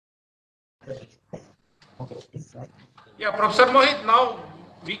Yeah, Professor Mohit, now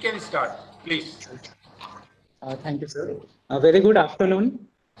we can start, please. Thank you, sir. A very good afternoon.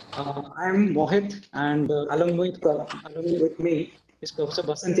 I am Mohit, and along with me is Professor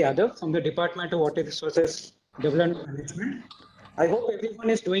Basant Yadav from the Department of Water Resources Development Management. I hope everyone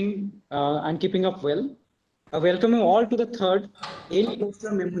is doing and keeping up well. I welcome you all to the third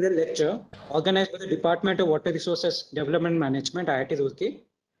Khosla Memorial Lecture organized by the Department of Water Resources Development Management, IIT Roorkee.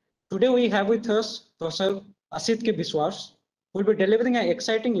 Today we have with us Professor Asit Biswas, who will be delivering an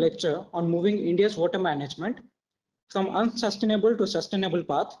exciting lecture on moving India's water management from unsustainable to sustainable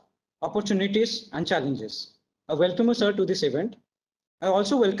path, opportunities and challenges. I welcome you, sir, to this event. I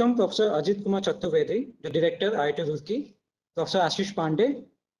also welcome Professor Ajit Kumar Chaturvedi, the Director, IIT Roorkee, Professor Ashish Pandey,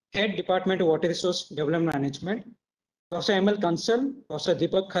 Head Department of Water Resource Development Management, Professor M.L. Kansal, Professor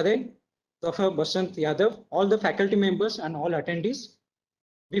Deepak Khare, Professor Basant Yadav, all the faculty members and all attendees.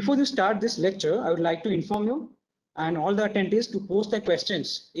 Before we start this lecture, I would like to inform you and all the attendees to post their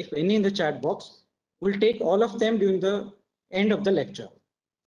questions, if any, in the chat box. We'll take all of them during the end of the lecture.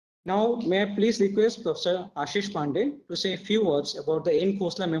 Now, may I please request Professor Ashish Pandey to say a few words about the N.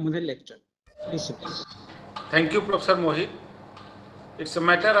 Khosla Memorial Lecture. Please, sir. Thank you, Professor Mohit. It's a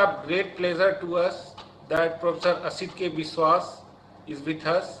matter of great pleasure to us that Professor Asit K. Biswas is with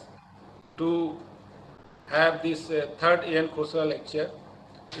us to have this third N. Khosla lecture.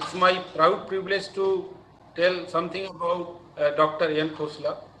 It's my proud privilege to tell something about Dr. N.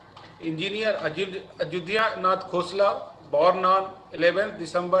 Khosla. Engineer Ajudhya Nath Khosla, born on 11th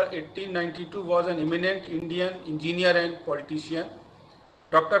December 1892, was an eminent Indian engineer and politician.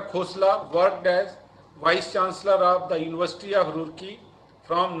 Dr. Khosla worked as Vice Chancellor of the University of Roorkee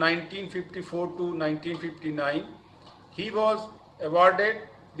from 1954 to 1959. He was awarded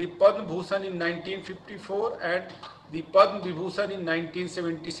the Padma Bhushan in 1954 and the Padma Vibhushan in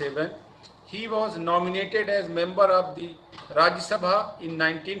 1977. He was nominated as member of the Rajya Sabha in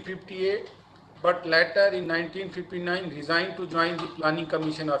 1958, but later in 1959 resigned to join the Planning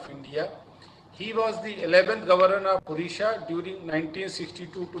Commission of India. He was the 11th governor of Odisha during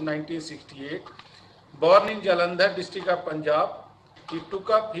 1962 to 1968. Born in Jalandhar district of Punjab, he took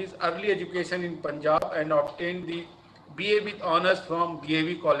up his early education in Punjab and obtained the BA with honours from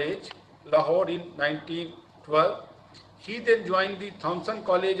DAV College, Lahore in 1912. He then joined the Thomson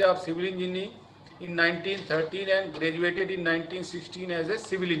College of Civil Engineering in 1913 and graduated in 1916 as a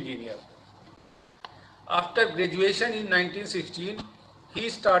civil engineer. After graduation in 1916, he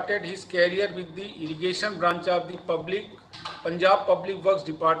started his career with the irrigation branch of the Punjab Public Works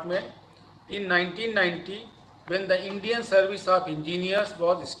Department. In 1990, when the Indian Service of Engineers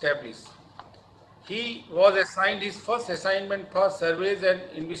was established, he was assigned his first assignment for surveys and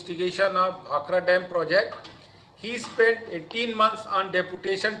investigation of Bhakra Dam project. He spent 18 months on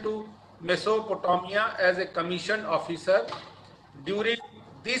deputation to Mesopotamia as a commissioned officer. During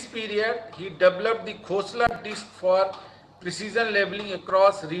this period, he developed the Khosla disc for precision leveling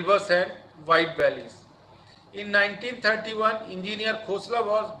across rivers and wide valleys. In 1931, Engineer Khosla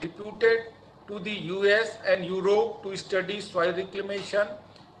was deputed to the US and Europe to study soil reclamation,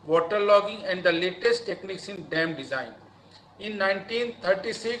 waterlogging and the latest techniques in dam design. In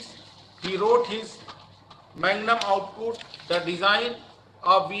 1936, he wrote his magnum output, The Design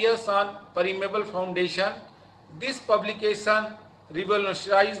of Weirs on Permeable Foundation. This publication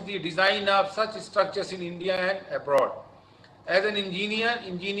revolutionized the design of such structures in India and abroad. As an engineer,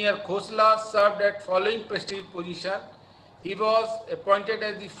 Engineer Khosla served at following prestigious positions. He was appointed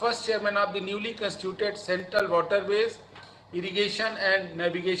as the first chairman of the newly constituted Central Waterways, Irrigation and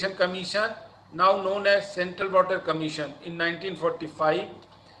Navigation Commission, now known as Central Water Commission, in 1945.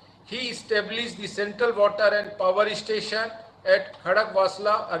 He established the Central Water and Power Station at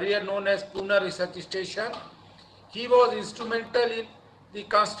Khadakwasla, earlier known as Pune Research Station. He was instrumental in the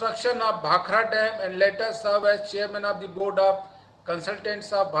construction of Bhakra Dam and later served as chairman of the board of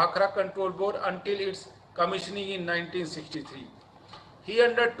consultants of Bhakra Control Board until its commissioning in 1963. He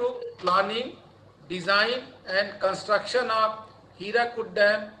undertook planning, design and construction of Hirakud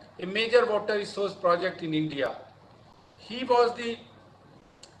Dam, a major water resource project in India. He was the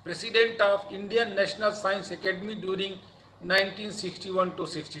president of Indian National Science Academy during 1961 to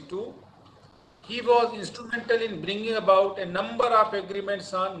 62. He was instrumental in bringing about a number of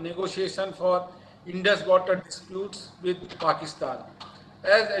agreements on negotiation for Indus water disputes with Pakistan.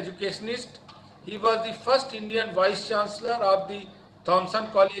 As educationist, he was the first Indian Vice Chancellor of the Thomson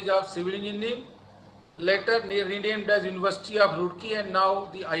College of Civil Engineering, later renamed as University of Roorkee and now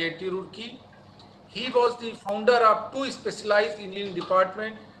the IIT Roorkee. He was the founder of two specialized engineering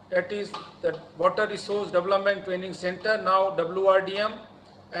departments, that is the Water Resource Development Training Center, now WRDM,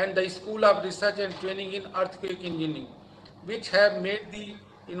 and the School of Research and Training in Earthquake Engineering, which have made the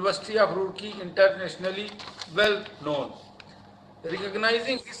University of Roorkee internationally well known.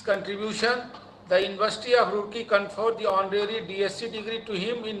 Recognizing his contribution, the University of Roorkee conferred the honorary DSc degree to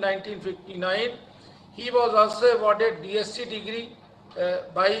him in 1959. He was also awarded DSc degree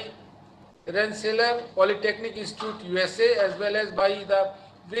by Rensselaer Polytechnic Institute, USA, as well as by the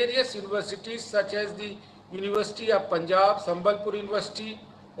various universities such as the University of Punjab, Sambalpur University,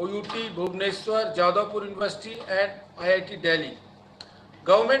 OUT, Bhubaneswar, Jadavpur University, and IIT Delhi.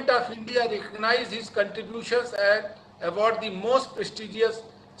 Government of India recognized his contributions and award the most prestigious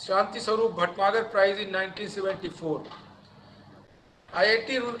Shanti Swarup Bhatnagar Prize in 1974. IIT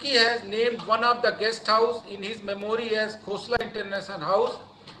Roorkee has named one of the guest house in his memory as Khosla International House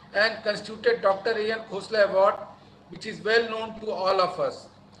and constituted Dr. A.N. Khosla Award, which is well known to all of us.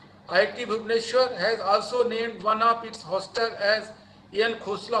 IIT Bhubaneswar has also named one of its hostel as A.N.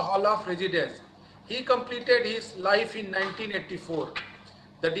 Khosla Hall of Residence. He completed his life in 1984.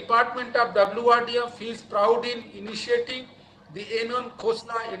 The Department of WRDM feels proud in initiating the A.N.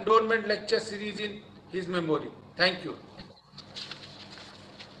 Khosla Endowment Lecture Series in his memory. Thank you.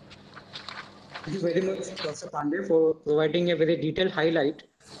 Thank you very much, Professor Pandey, for providing a very detailed highlight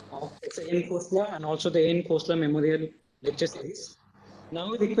of Professor N. Khosla and also the N. Khosla Memorial Lecture Series.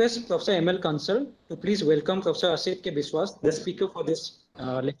 Now I request Professor M.L. Kansal to please welcome Professor Asit K. Biswas, the speaker for this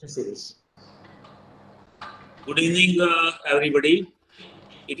lecture series. Good evening, everybody.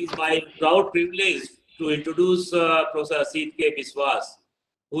 It is my proud privilege to introduce Professor Asit K. Biswas,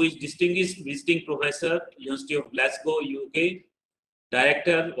 who is Distinguished Visiting Professor, University of Glasgow, UK,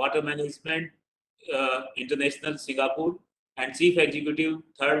 Director, Water Management, International, Singapore, and Chief Executive,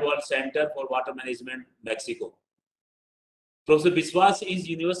 Third World Center for Water Management, Mexico. Professor Biswas is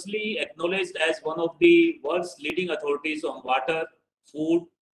universally acknowledged as one of the world's leading authorities on water, food,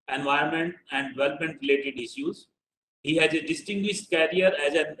 environment, and development-related issues. He has a distinguished career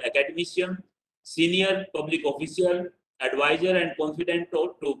as an academician, senior public official, advisor, and confidant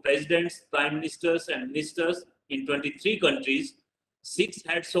to presidents, prime ministers, and ministers in 23 countries, 6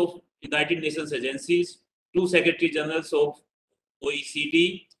 heads of United Nations agencies, 2 secretary generals of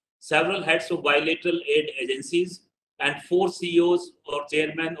OECD, several heads of bilateral aid agencies, and 4 CEOs or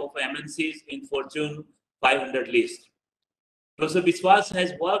chairmen of MNCs in Fortune 500 list. Professor Biswas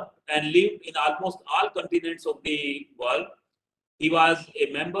has worked and lived in almost all continents of the world. He was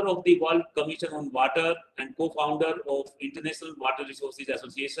a member of the World Commission on Water and co-founder of International Water Resources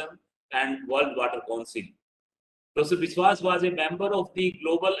Association and World Water Council. Professor Biswas was a member of the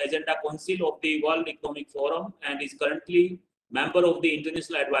Global Agenda Council of the World Economic Forum and is currently member of the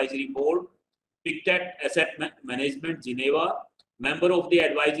International Advisory Board, PICTAT Asset Management Geneva, member of the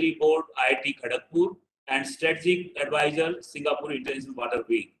Advisory Board IIT Kharagpur, and strategic advisor Singapore International Water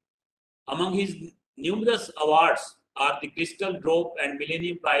Week. Among his numerous awards are the Crystal Drop and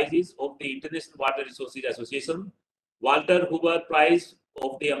Millennium Prizes of the International Water Resources Association, Walter Hoover Prize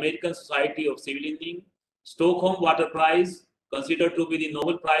of the American Society of Civil Engineering, Stockholm Water Prize, considered to be the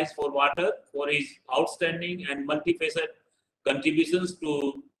Nobel Prize for Water for his outstanding and multifaceted contributions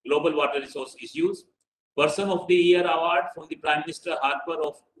to global water resource issues, Person of the Year Award from the Prime Minister Harper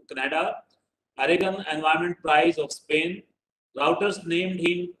of Canada, Aragon Environment Prize of Spain. Reuters named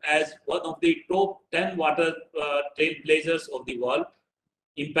him as one of the top 10 water trailblazers of the world.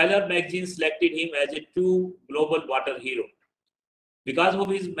 Impeller magazine selected him as a true global water hero. Because of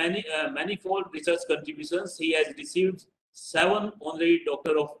his manifold research contributions, he has received 7 honorary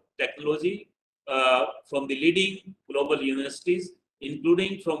Doctor of Technology from the leading global universities,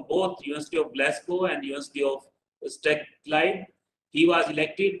 including from both University of Glasgow and University of Strathclyde. He was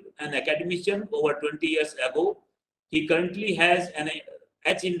elected an academician over 20 years ago. He currently has an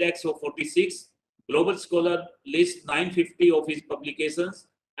H index of 46, Global Scholar lists 950 of his publications,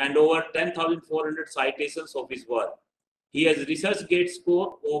 and over 10,400 citations of his work. He has a ResearchGate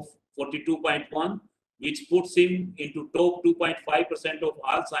score of 42.1, which puts him into top 2.5% of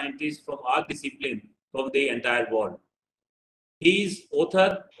all scientists from all disciplines from the entire world. He is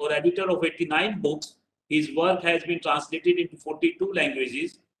author or editor of 89 books. His work has been translated into 42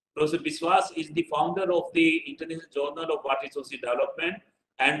 languages. Professor Biswas is the founder of the International Journal of Water Resources Development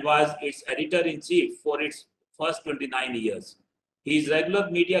and was its editor-in-chief for its first 29 years. He is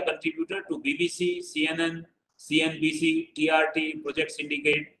regular media contributor to BBC, CNN, CNBC, TRT, Project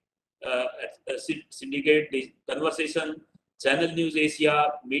Syndicate, The Conversation, Channel News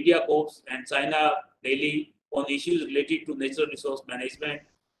Asia, Media Corps, and China Daily on issues related to natural resource management,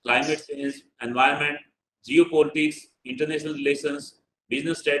 climate change, environment, geopolitics, international relations,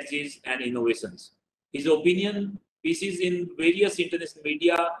 business strategies, and innovations. His opinion pieces in various international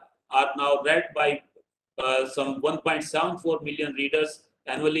media are now read by some 1.74 million readers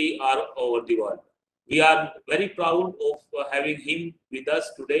annually all over the world. We are very proud of having him with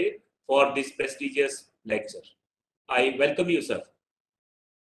us today for this prestigious lecture. I welcome you, sir.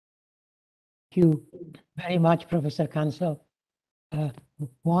 Thank you very much, Professor Kansal.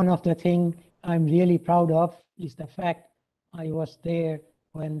 One of the things I'm really proud of is the fact I was there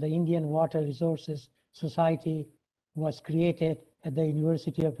when the Indian Water Resources Society was created at the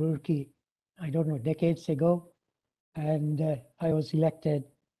University of Roorkee, I don't know, decades ago. And I was elected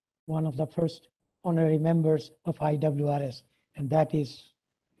one of the first honorary members of IWRS. And that is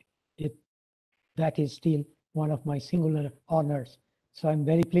still one of my singular honors. So I'm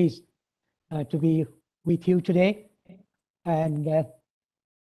very pleased to be with you today and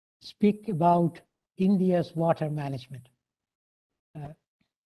speak about India's water management.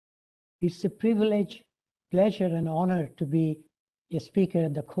 It's a privilege, pleasure, and honor to be a speaker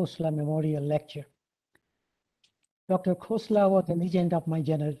at the Khosla Memorial Lecture. Dr. Khosla was a legend of my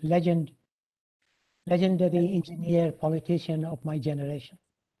legendary engineer, politician of my generation.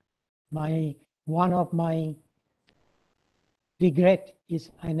 One of my regret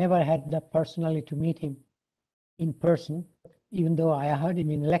is I never had the personality to meet him in person, even though I heard him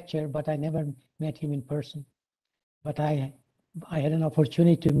in lecture, but I never met him in person. But I had an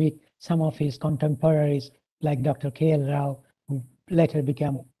opportunity to meet some of his contemporaries, like Dr. K.L. Rao, who later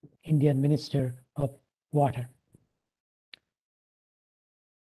became Indian Minister of Water.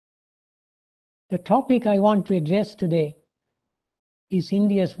 The topic I want to address today is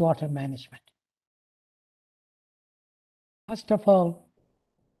India's water management. First of all,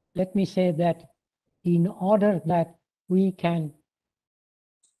 let me say that in order that we can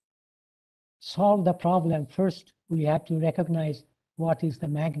solve the problem, first we have to recognize what is the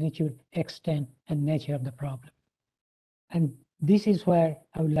magnitude, extent, and nature of the problem. And this is where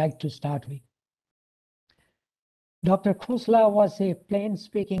I would like to start with. Dr. Khosla was a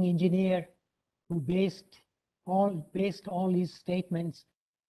plain-speaking engineer who based all his statements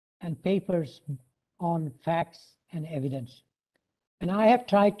and papers on facts and evidence. And I have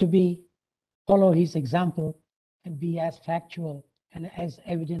tried to follow his example and be as factual and as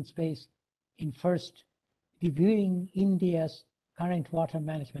evidence-based in first reviewing India's current water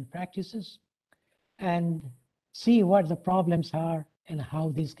management practices and see what the problems are and how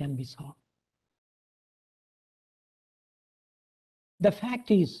these can be solved. The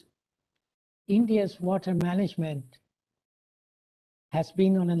fact is, India's water management has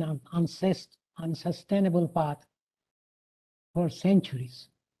been on an unsustainable path for centuries.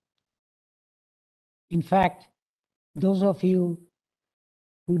 In fact, those of you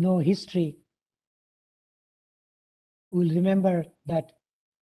who know history will remember that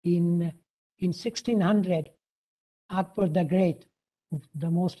in 1600, Akbar the Great, the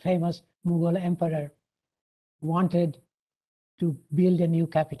most famous Mughal emperor, wanted to build a new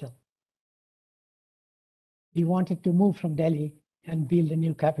capital. He wanted to move from Delhi and build a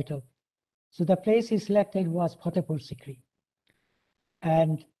new capital. So the place he selected was Fatehpur Sikri.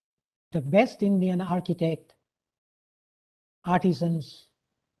 And the best Indian artisans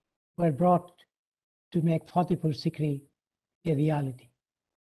were brought to make Fatehpur Sikri a reality.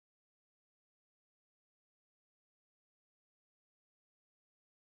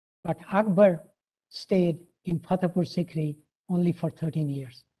 But Akbar stayed in Fatehpur Sikri only for 13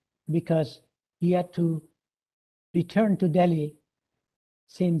 years because he had to return to Delhi,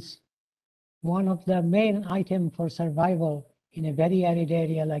 since one of the main items for survival in a very arid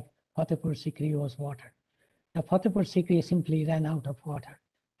area like Fatehpur Sikri was water. The Fatehpur Sikri simply ran out of water,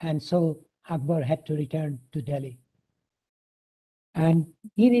 and so Akbar had to return to Delhi. And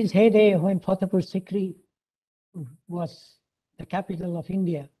in his heyday, when Fatehpur Sikri was the capital of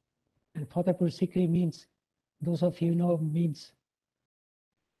India, and Fatehpur Sikri means, those of you know, means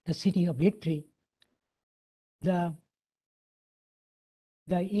the city of victory, the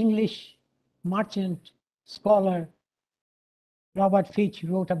English merchant scholar Robert Fitch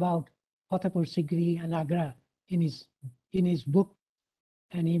wrote about Fatehpur Sikri and Agra in his book,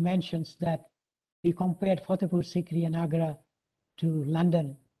 and he mentions that he compared Fatehpur Sikri and Agra to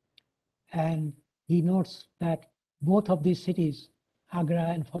London, and he notes that both of these cities,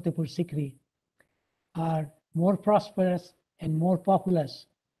 Agra and Fatehpur Sikri, are more prosperous and more populous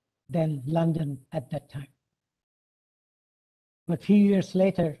than London at that time. But few years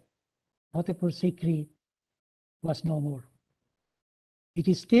later, Fatehpur Sikri was no more. It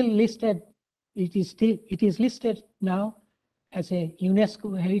is still listed. It is listed now as a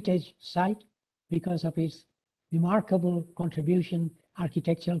UNESCO heritage site because of its remarkable contribution,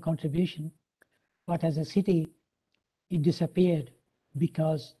 architectural contribution. But as a city, it disappeared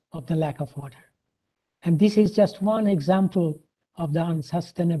because of the lack of water. And this is just one example of the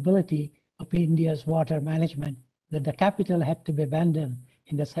unsustainability of India's water management, that the capital had to be abandoned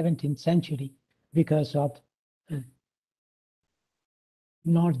in the 17th century because of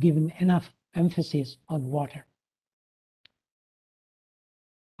not giving enough emphasis on water.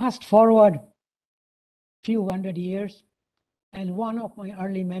 Fast forward few hundred years, and one of my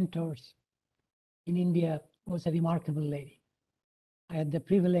early mentors in India was a remarkable lady. I had the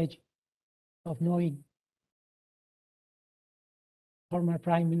privilege of knowing former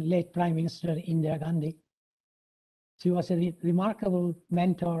late Prime Minister Indira Gandhi. She was a remarkable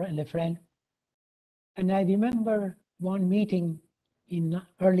mentor and a friend. And I remember one meeting in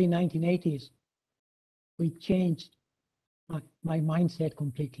early 1980s, which changed my mindset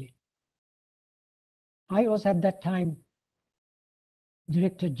completely. I was at that time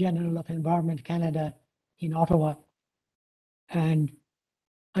Director General of Environment Canada in Ottawa, and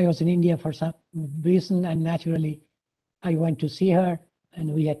I was in India for some reason, and naturally I went to see her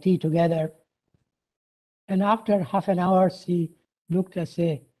and we had tea together. And after half an hour, she looked as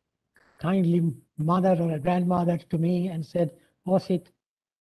a kindly mother or a grandmother to me and said, Asit,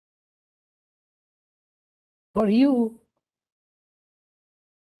 for you,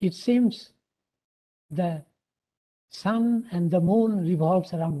 it seems the sun and the moon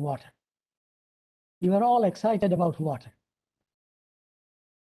revolves around water. You are all excited about water.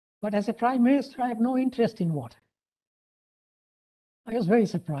 But as a Prime Minister, I have no interest in water. I was very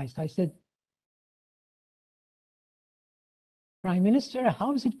surprised. I said, Prime Minister,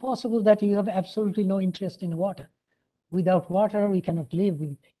 how is it possible that you have absolutely no interest in water? Without water, we cannot live.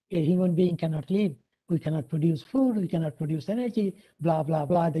 A human being cannot live. We cannot produce food. We cannot produce energy, blah, blah,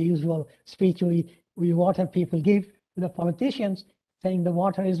 blah. The usual speech we water people give to the politicians, saying the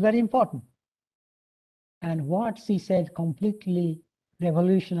water is very important. And what she said completely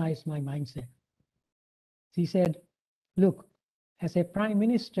revolutionized my mindset. She said, look, as a Prime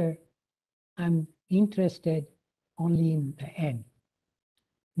Minister, I'm interested only in the end,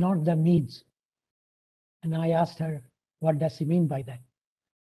 not the means. And I asked her, what does she mean by that?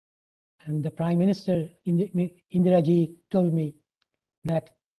 And the Prime Minister, Indira Ji, told me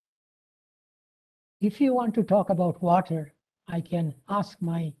that if you want to talk about water, I can ask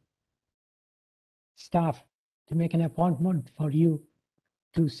my staff to make an appointment for you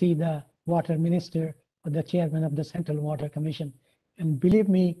to see the water minister or the chairman of the Central Water Commission. And believe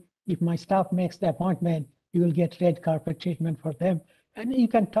me, if my staff makes the appointment, you will get red carpet treatment for them. And you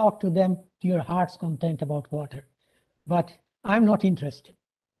can talk to them to your heart's content about water. But I'm not interested.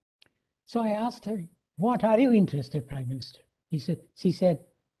 So I asked her, what are you interested, Prime Minister? She said,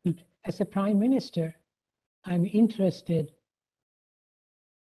 as a Prime Minister, I'm interested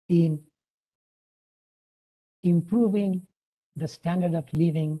in improving the standard of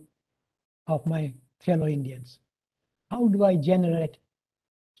living of my fellow Indians. How do I generate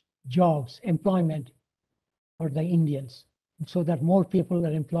jobs, employment for the Indians so that more people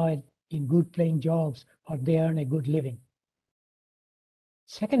are employed in good paying jobs or they earn a good living?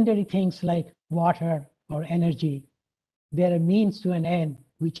 Secondary things like water or energy, they're a means to an end,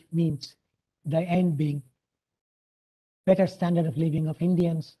 which means the end being better standard of living of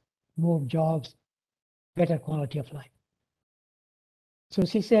Indians, more jobs, better quality of life. So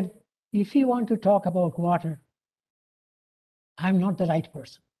she said, if you want to talk about water, I'm not the right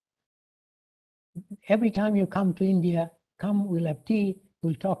person. Every time you come to India, come, we'll have tea,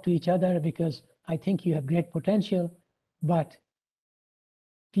 we'll talk to each other because I think you have great potential, but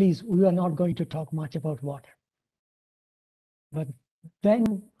please, we are not going to talk much about water. But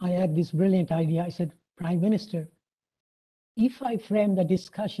then I had this brilliant idea. I said, Prime Minister, if I frame the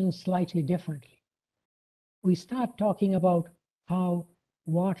discussion slightly differently, we start talking about how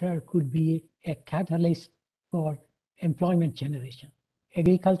water could be a catalyst for employment generation,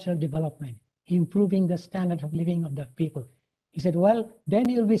 agricultural development, improving the standard of living of the people. He said, well, then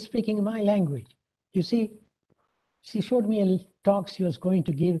you'll be speaking my language. You see, she showed me a talk she was going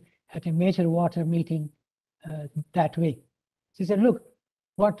to give at a major water meeting that week. She said, look,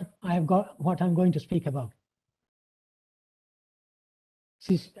 what I'm going to speak about.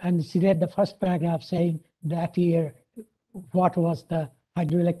 And she read the first paragraph saying that year, what was the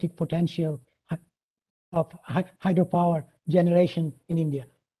hydroelectric potential of hydropower generation in India.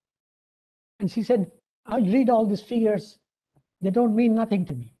 And she said, I'll read all these figures. They don't mean nothing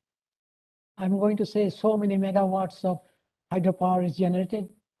to me. I'm going to say so many megawatts of hydropower is generated.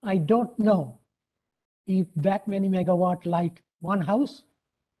 I don't know if that many megawatt light one house,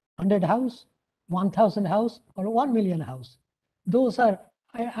 100 house, 1,000 house, or 1 million house. Those are,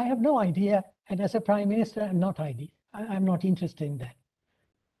 I have no idea. And as a Prime Minister, I'm not I'm not interested in that.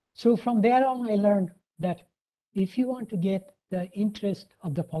 So from there on, I learned that if you want to get the interest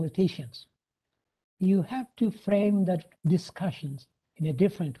of the politicians, you have to frame the discussions in a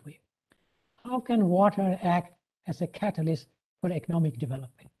different way. How can water act as a catalyst for economic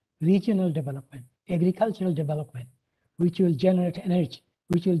development, regional development, agricultural development, which will generate energy,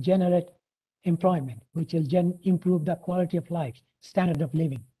 which will generate employment, which will improve the quality of life, standard of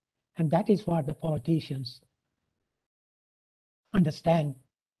living. And that is what the politicians understand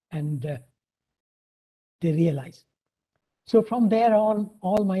and they realize. So from there on,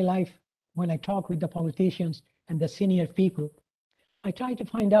 all my life, when I talk with the politicians and the senior people, I try to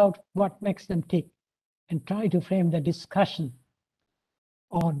find out what makes them tick and try to frame the discussion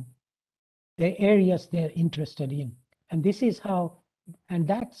on the areas they're interested in. And this is how, and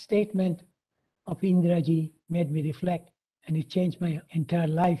that statement of Indiraji made me reflect, and it changed my entire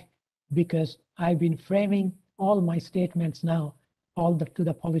life, because I've been framing all my statements now, to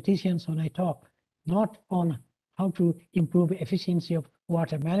the politicians when I talk, not on how to improve efficiency of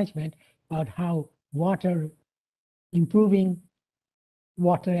water management, but how improving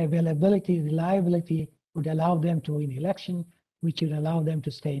water availability, reliability would allow them to win election, which would allow them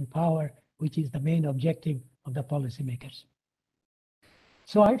to stay in power, which is the main objective of the policymakers.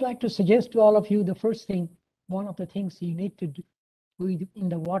 So I'd like to suggest to all of you, the first thing, one of the things you need to do, we in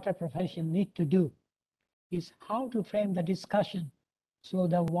the water profession need to do, is how to frame the discussion so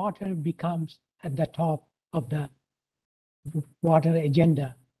the water becomes at the top of the water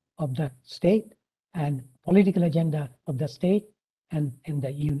agenda of the state and political agenda of the state and in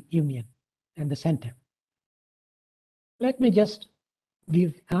the union and the center. Let me just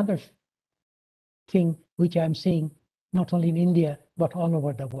give another thing which I'm seeing not only in India, but all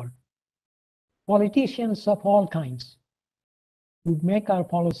over the world. Politicians of all kinds who make our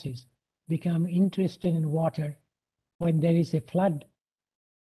policies become interested in water when there is a flood,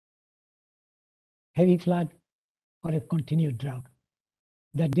 heavy flood, or a continued drought.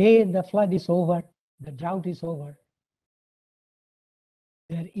 The day the flood is over, the drought is over,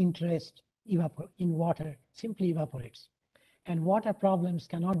 their interest in water simply evaporates. And water problems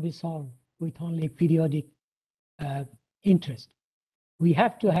cannot be solved with only periodic interest. We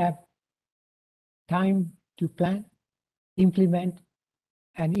have to have time to plan, implement,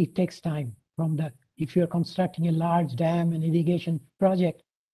 and it takes time. If you're constructing a large dam and irrigation project,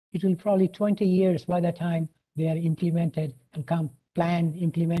 it will probably 20 years by the time they are implemented and planned,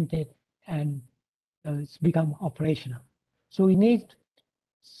 implemented, and it's become operational. So we need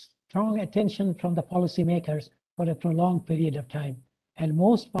strong attention from the policymakers for a prolonged period of time. And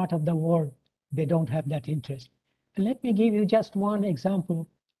most part of the world, they don't have that interest. And let me give you just one example.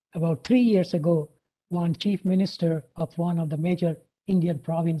 About 3 years ago, one chief minister of one of the major Indian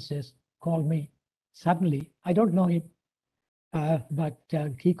provinces called me suddenly. I don't know him, but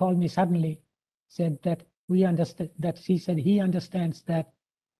he called me suddenly, said that we understand, that he said he understands that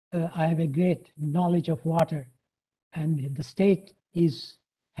I have a great knowledge of water and the state is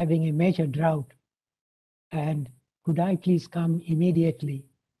having a major drought, and could I please come immediately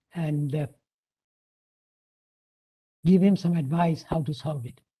and give him some advice how to solve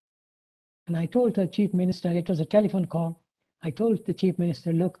it. And I told the chief minister, it was a telephone call, I told the chief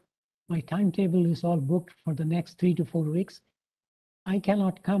minister, look, my timetable is all booked for the next 3 to 4 weeks. I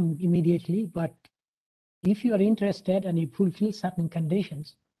cannot come immediately, but if you are interested and you fulfill certain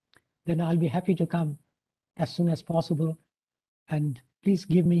conditions, then I'll be happy to come as soon as possible. And please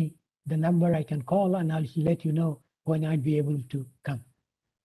give me the number I can call and I'll let you know when I'd be able to come.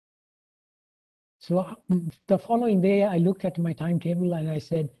 So the following day, I looked at my timetable and I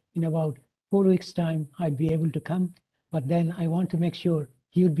said, in about 4 weeks' time, I'd be able to come. But then I want to make sure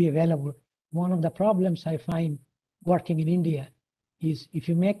he would be available. One of the problems I find working in India is if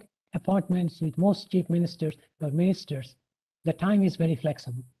you make appointments with most chief ministers or ministers, the time is very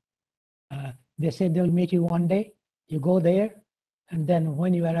flexible. They say they'll meet you one day, you go there, and then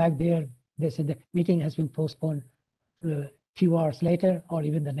when you arrive there, they say the meeting has been postponed a few hours later or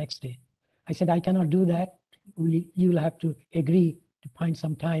even the next day. I said, I cannot do that. You'll have to agree to find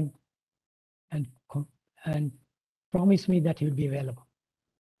some time and promise me that you'll be available.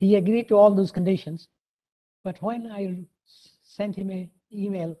 He agreed to all those conditions, but when I sent him an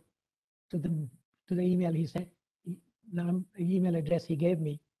email to the email he sent, the email address he gave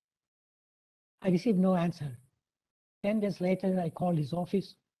me, I received no answer. 10 days later, I called his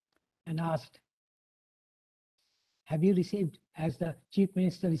office and asked, have you received, has the chief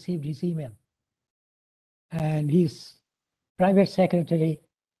minister received his email? And his private secretary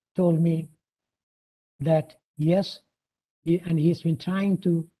told me that yes, and he's been trying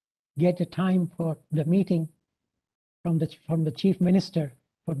to get a time for the meeting, from the chief minister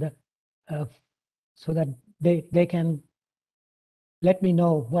for the so that they can let me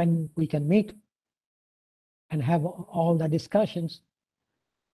know when we can meet and have all the discussions,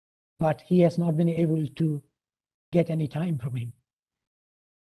 but he has not been able to get any time from him.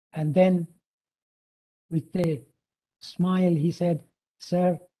 And then with a smile, he said,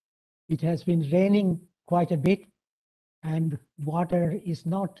 "Sir, it has been raining quite a bit and water is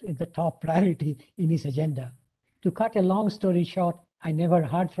not the top priority in his agenda." To cut a long story short, I never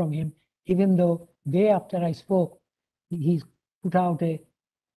heard from him, even though day after I spoke, he put out a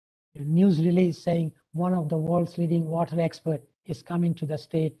news release saying one of the world's leading water experts is coming to the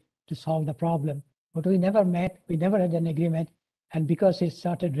state to solve the problem. But we never met, we never had an agreement, and because it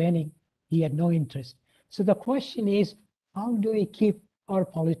started raining, he had no interest. So the question is, how do we keep our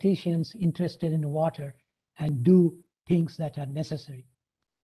politicians interested in water and do things that are necessary?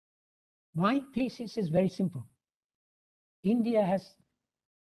 My thesis is very simple. India has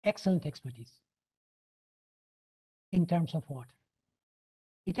excellent expertise in terms of water.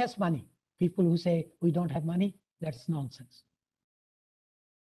 It has money. People who say we don't have money, that's nonsense.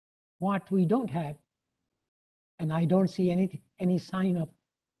 What we don't have, and I don't see any sign of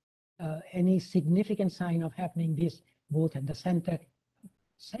any significant sign of happening this both at the center.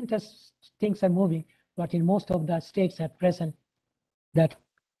 Centers things are moving, but in most of the states at present, that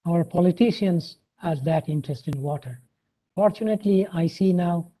our politicians are that interested in water. Fortunately, I see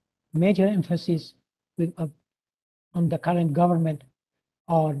now major emphasis on the current government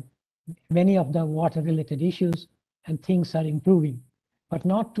on many of the water-related issues, and things are improving, but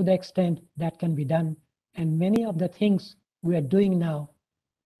not to the extent that can be done. And many of the things we are doing now,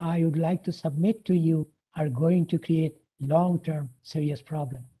 I would like to submit to you, are going to create long-term serious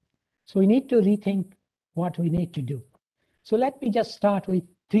problem. So we need to rethink what we need to do. So let me just start with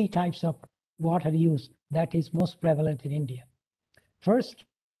 3 types of water use that is most prevalent in India. First,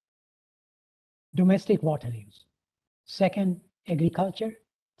 domestic water use. Second, agriculture.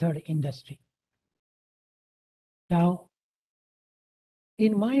 Third, industry. Now,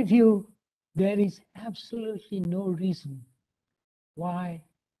 in my view, there is absolutely no reason why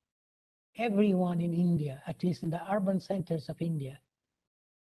everyone in India, at least in the urban centers of India,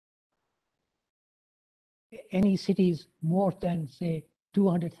 any cities more than, say,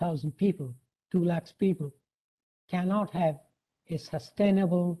 200,000 people, 2 lakhs people, cannot have a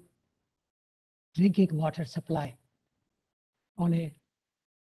sustainable drinking water supply on a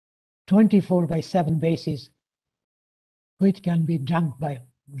 24/7 basis, which can be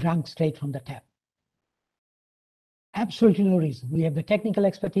drunk straight from the tap. Absolutely no reason. We have the technical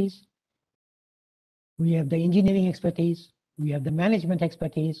expertise, we have the engineering expertise, we have the management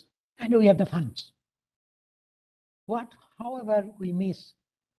expertise, and we have the funds. What, however, we miss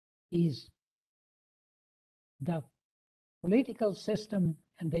is the political system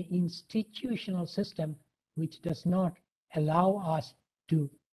and the institutional system, which does not allow us to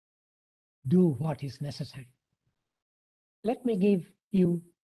do what is necessary. Let me give you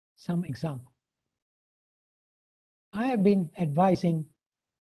some examples. I have been advising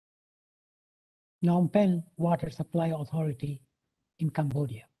Phnom Penh Water Supply Authority in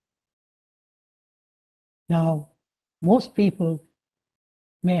Cambodia. Now, most people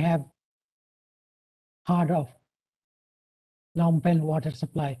may have heard of Phnom Penh Water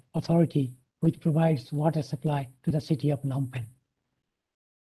Supply Authority, which provides water supply to the city of Phnom Penh.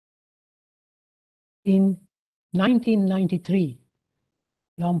 In 1993,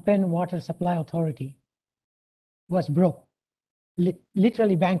 Phnom Penh Water Supply Authority was broke,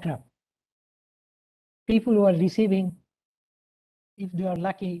 literally bankrupt. People who are receiving, if they are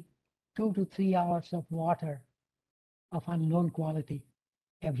lucky, 2 to 3 hours of water of unknown quality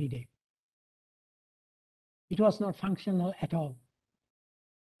every day. It was not functional at all.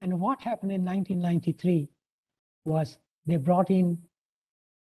 And what happened in 1993 was they brought in,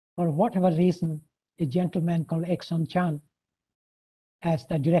 for whatever reason, a gentleman called Ekson Chan as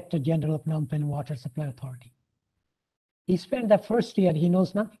the Director General of Phnom Penh Water Supply Authority. He spent the first year, he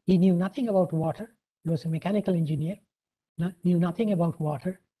knew nothing about water. He was a mechanical engineer, knew nothing about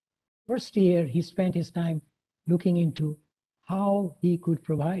water. First year, he spent his time looking into how he could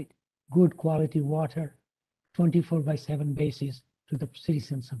provide good quality water 24/7 basis to the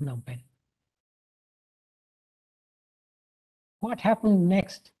citizens of Phnom Penh. What happened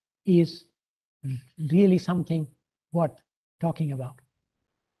next is really something worth talking about.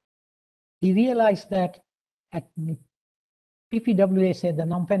 He realized that at PPWA, the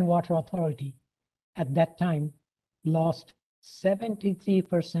Phnom Penh Water Authority, at that time lost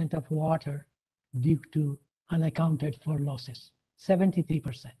 73% of water due to unaccounted for losses.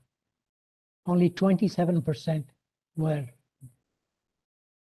 73%. Only 27% were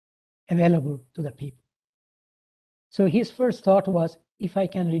available to the people. So his first thought was, if I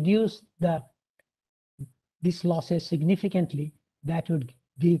can reduce these losses significantly, that would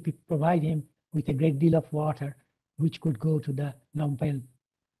provide him with a great deal of water, which could go to the Phnom Penh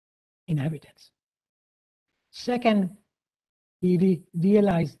inhabitants. Second, he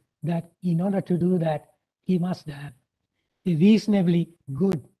realized that in order to do that, he must have a reasonably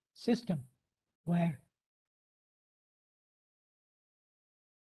good system where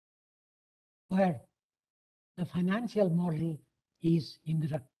the financial model is in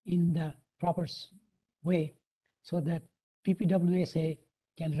the proper way, so that PPWSA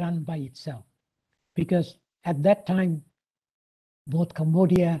can run by itself. Because at that time, both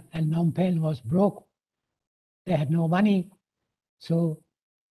Cambodia and Phnom Penh was broke. They had no money. So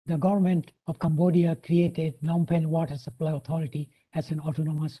the government of Cambodia created Phnom Penh Water Supply Authority as an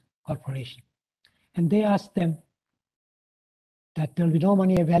autonomous corporation. And they asked them that there will be no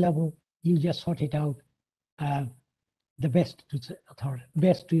money available, you just sort it out the best to authority,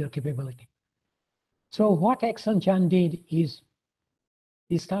 best to your capability. So what Exxon Chan did is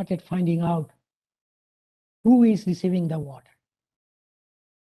he started finding out who is receiving the water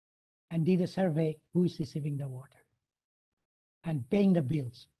and did a survey who is receiving the water and paying the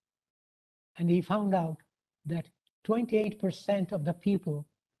bills. And he found out that 28% of the people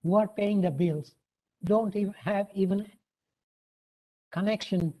who are paying the bills don't even have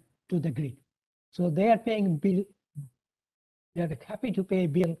connection to the grid. So they are paying bill, they're happy to pay a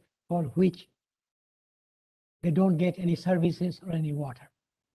bill for which they don't get any services or any water.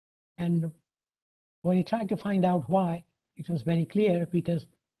 And when he tried to find out why, it was very clear, because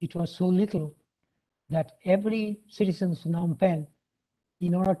it was so little that every citizen of Phnom Penh,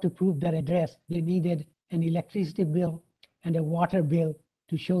 in order to prove their address, they needed an electricity bill and a water bill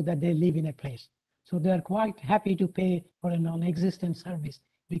to show that they live in a place. So they are quite happy to pay for a non-existent service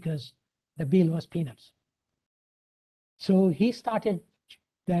because the bill was peanuts. So he started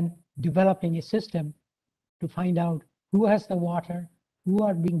then developing a system to find out who has the water, who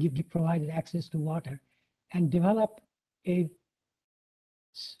are being provided access to water, and develop a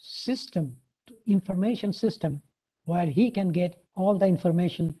system, information system, where he can get all the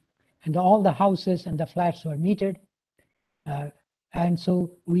information, and all the houses and the flats were metered. And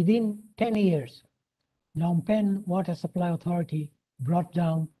so within 10 years, Phnom Penh Water Supply Authority brought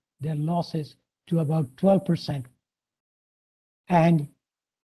down their losses to about 12%. And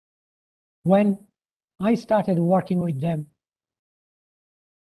when I started working with them,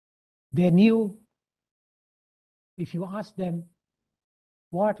 they knew, if you ask them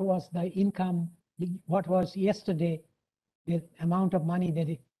what was the income, what was yesterday, the amount of money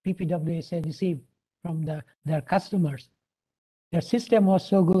that PPWSA received from their customers, their system was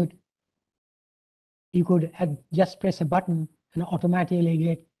so good, you could just press a button and automatically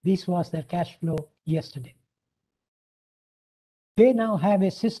get, this was their cash flow yesterday. They now have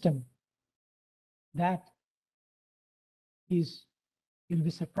a system that is, you'll be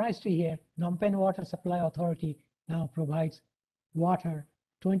surprised to hear, Phnom Penh Water Supply Authority now provides water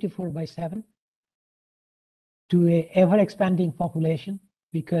 24/7 to an ever-expanding population,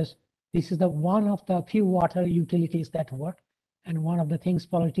 because this is one of the few water utilities that work. And one of the things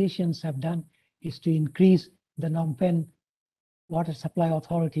politicians have done is to increase the Phnom Penh Water Supply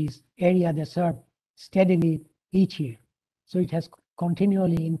Authority's area they serve steadily each year. So it has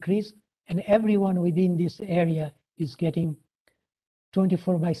continually increased, and everyone within this area is getting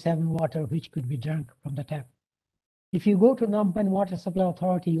 24/7 water, which could be drunk from the tap. If you go to Phnom Penh Water Supply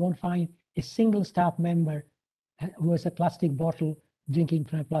Authority, you won't find a single staff member who has a plastic bottle drinking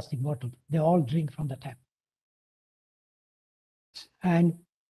from a plastic bottle. They all drink from the tap. And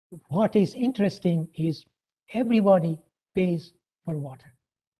what is interesting is everybody pays for water.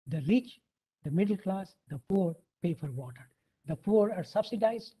 The rich, the middle class, the poor pay for water. The poor are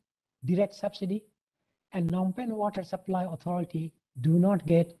subsidized, direct subsidy, and Phnom Penh Water Supply Authority do not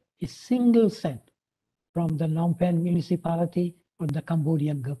get a single cent from the Phnom Penh municipality or the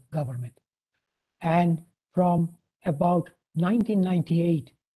Cambodian government. And from about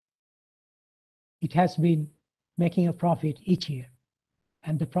 1998, it has been making a profit each year.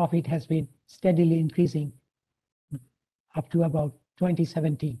 And the profit has been steadily increasing up to about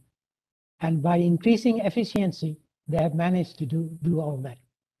 2017. And by increasing efficiency, they have managed to do all that.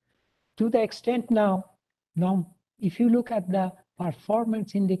 To the extent now, if you look at the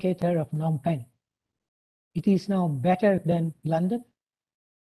performance indicator of Phnom Penh, it is now better than London,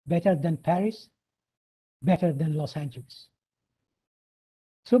 better than Paris, better than Los Angeles.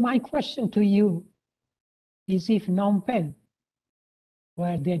 So my question to you is, if Phnom Penh,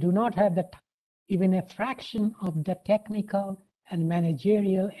 where they do not have the even a fraction of the technical and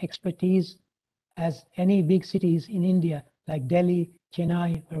managerial expertise as any big cities in India like Delhi,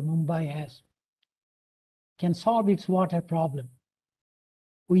 Chennai, or Mumbai has, can solve its water problem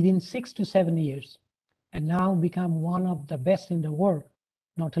within 6 to 7 years and now become one of the best in the world,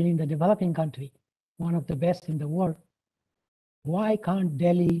 not only in the developing country, one of the best in the world. Why can't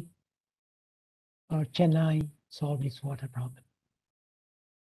Delhi or Chennai solve its water problem?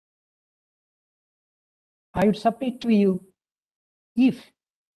 I would submit to you, if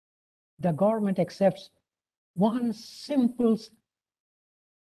the government accepts one simple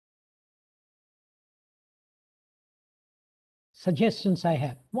suggestions I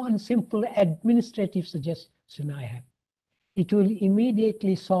have, one simple administrative suggestion I have, it will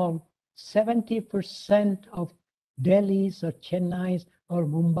immediately solve 70% of Delhi's or Chennai's or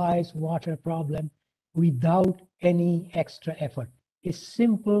Mumbai's water problem without any extra effort. A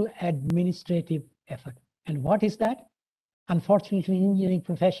simple administrative effort. And what is that? Unfortunately, in engineering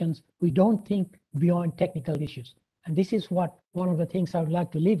professions, we don't think beyond technical issues. And this is what one of the things I would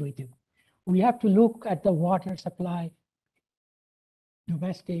like to leave with you. We have to look at the water supply,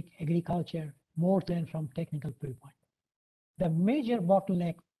 domestic agriculture, more than from technical viewpoint. The major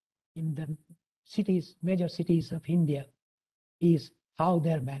bottleneck in the cities, major cities of India, is how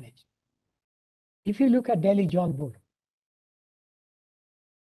they're managed. If you look at Delhi Jal Board,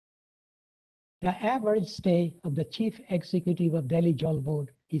 the average stay of the chief executive of Delhi Jal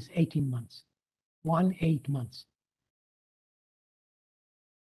Board is 18 months, 18 months.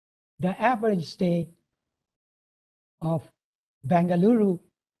 The average stay of Bengaluru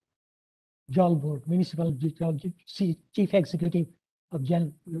Jal Board, municipal chief executive of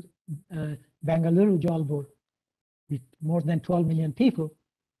Bengaluru Jal Board, with more than 12 million people,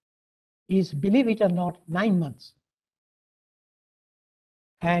 is, believe it or not, 9 months.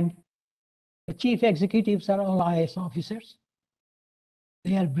 And the chief executives are all IAS officers.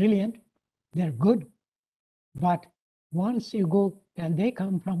 They are brilliant, they're good, but once you go, and they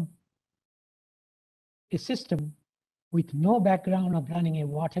come from a system with no background of running a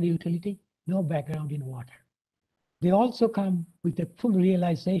water utility, no background in water. They also come with the full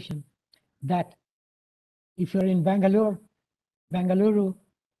realization that if you're in Bengaluru,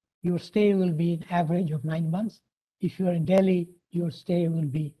 your stay will be an average of 9 months. If you're in Delhi, your stay will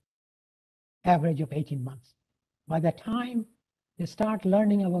be average of 18 months. By the time they start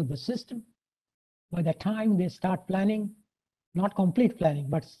learning about the system, by the time they start planning, not complete planning,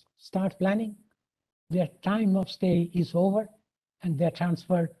 but start planning, their time of stay is over and they're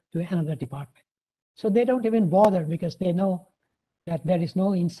transferred to another department. So they don't even bother because they know that there is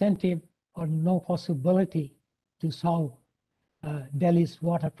no incentive or no possibility to solve Delhi's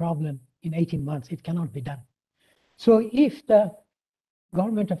water problem in 18 months. It cannot be done. So if the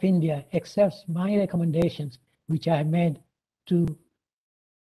government of India accepts my recommendations, which I have made to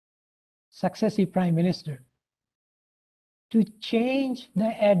successive prime minister, to change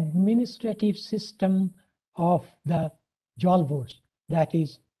the administrative system of the Jal boards, that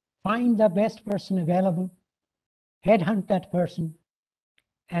is, find the best person available, headhunt that person,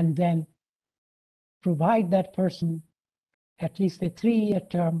 and then provide that person at least a 3-year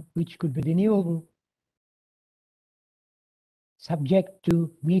term, which could be renewable, subject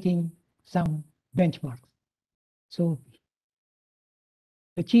to meeting some benchmarks. So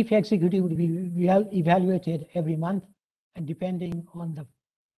the chief executive would be evaluated every month, and depending on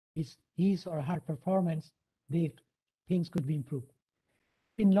his or her performance, the things could be improved.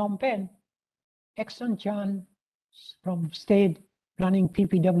 In Phnom Penh, Exxon Chan stayed running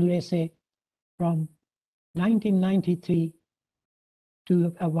PPWSA from 1993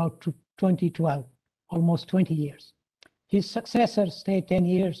 to about 2012, almost 20 years. His successor stayed 10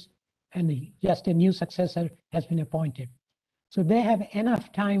 years, and just a new successor has been appointed. So they have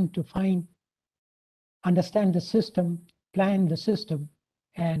enough time to understand the system, plan the system,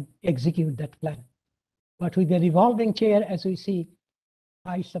 and execute that plan. But with the revolving chair, as we see,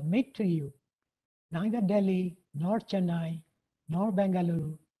 I submit to you, neither Delhi, nor Chennai, nor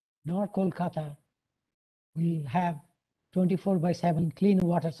Bengaluru, nor Kolkata will have 24/7 clean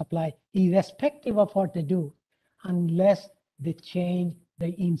water supply, irrespective of what they do, unless they change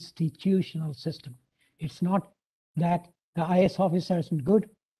the institutional system. It's not that the IS officer isn't good.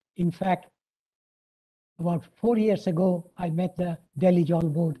 In fact, about 4 years ago, I met the Delhi Jal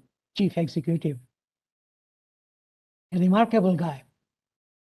Board chief executive, a remarkable guy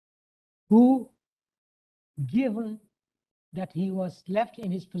who, given that he was left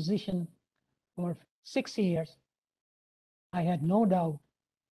in his position for 6 years, I had no doubt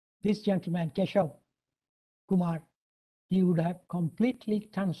this gentleman, Keshav Kumar, he would have completely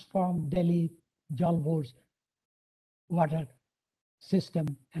transformed Delhi Jal Board's water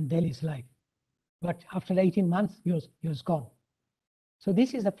system and Delhi's life. But after 18 months, he was gone. So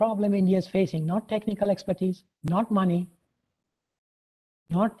this is the problem India is facing, not technical expertise, not money,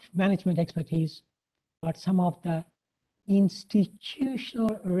 not management expertise, but some of the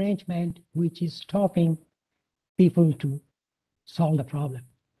institutional arrangement which is stopping people to solve the problem.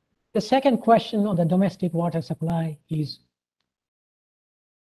 The second question on the domestic water supply is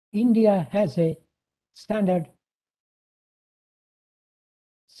India has a standard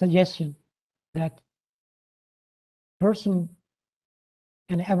suggestion that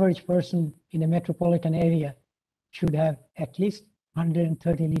an average person in a metropolitan area should have at least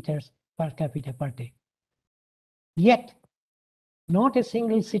 130 liters per capita per day. Yet, not a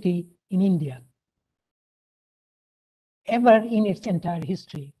single city in India ever in its entire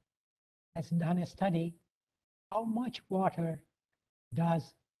history has done a study how much water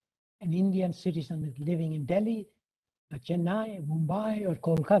does an Indian citizen living in Delhi, Chennai, Mumbai, or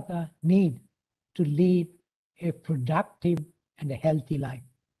Kolkata need to live a productive and a healthy life.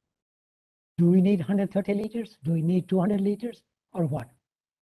 Do we need 130 liters? Do we need 200 liters? Or what?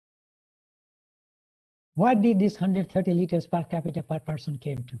 What did this 130 liters per capita per person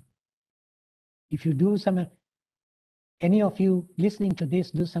came to? If you do any of you listening to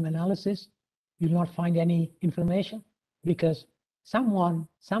this, do some analysis, you'll not find any information because someone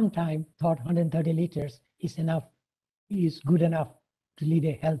sometime thought 130 liters is good enough to lead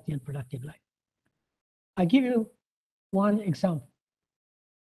a healthy and productive life. I give you one example.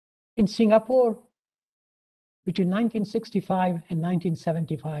 In Singapore, between 1965 and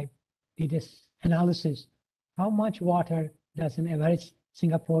 1975, did this analysis. How much water does an average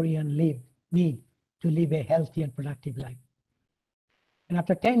Singaporean need to live a healthy and productive life? And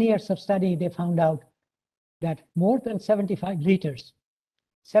after 10 years of study, they found out that more than 75 liters,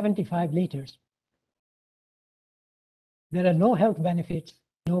 there are no health benefits,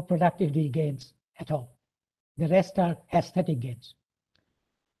 no productivity gains at all. The rest are aesthetic gains.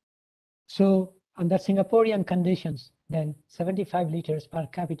 So under Singaporean conditions, then 75 liters per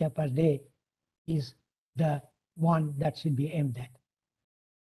capita per day is the one that should be aimed at.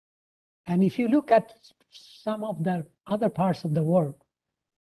 And if you look at some of the other parts of the world,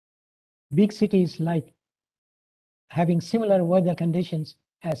 big cities like having similar weather conditions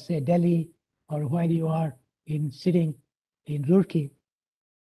as say Delhi or where you are sitting in Roorkee,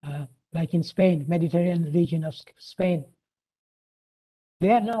 like in Spain, Mediterranean region of Spain,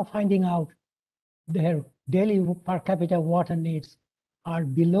 they are now finding out their daily per capita water needs are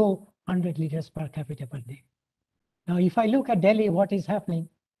below 100 liters per capita per day. Now, if I look at Delhi, what is happening?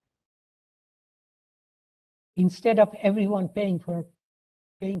 Instead of everyone paying for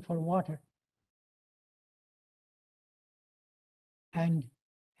water and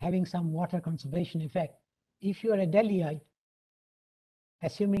having some water conservation effect, if you are a Delhiite,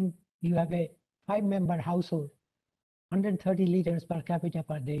 assuming you have a 5-member household, 130 liters per capita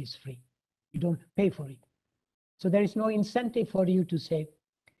per day is free. You don't pay for it. So there is no incentive for you to save.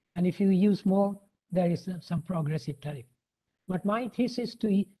 And if you use more, there is some progressive tariff. But my thesis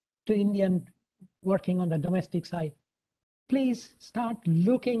to Indian working on the domestic side, please start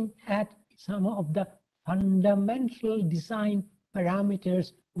looking at some of the fundamental design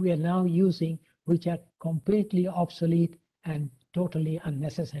parameters we are now using, which are completely obsolete and totally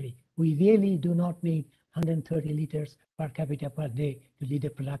unnecessary. We really do not need 130 liters per capita per day to lead a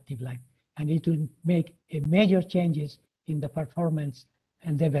productive life. And it will make a major changes in the performance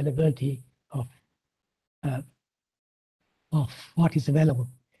and the availability of what is available.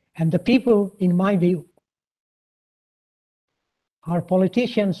 And the people, in my view, our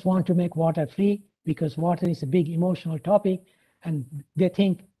politicians want to make water free because water is a big emotional topic, and they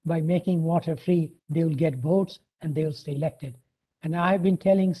think by making water free, they will get votes and they will stay elected. And I've been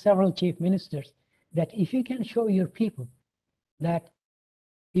telling several chief ministers that if you can show your people that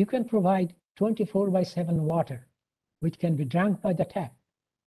you can provide 24/7 water, which can be drunk by the tap,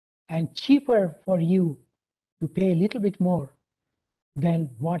 and cheaper for you to pay a little bit more than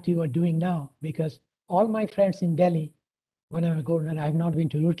what you are doing now, because all my friends in Delhi, when I go, and I've not been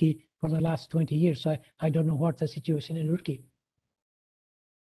to Roorkee for the last 20 years, so I don't know what the situation in Roorkee.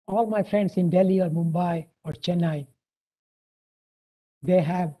 All my friends in Delhi or Mumbai or Chennai, they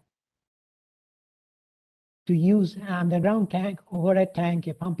have to use an underground tank, overhead tank,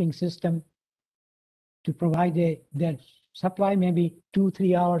 a pumping system to provide their supply maybe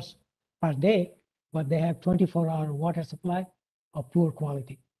 2-3 hours per day, but they have 24-hour water supply of poor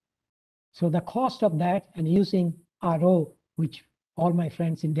quality. So the cost of that and using RO, which all my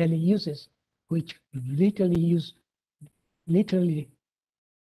friends in Delhi uses, which literally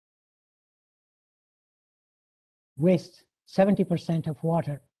waste 70% of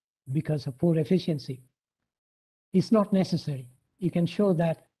water because of poor efficiency. It's not necessary. You can show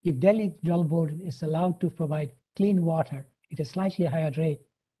that if Delhi Jal Board is allowed to provide clean water at a slightly higher rate,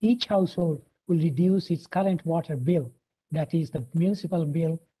 each household will reduce its current water bill, that is the municipal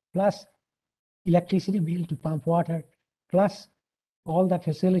bill plus electricity bill to pump water, plus all the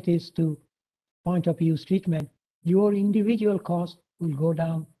facilities to point of use treatment. Your individual cost will go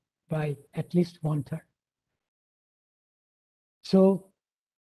down by at least 1/3. So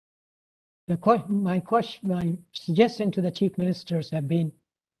my suggestion to the chief ministers have been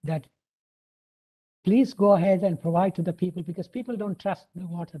that please go ahead and provide to the people, because people don't trust the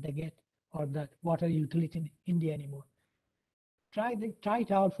water they get or the water utility in India anymore. Try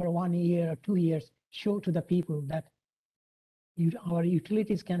it out for 1 year or 2 years. Show to the people that our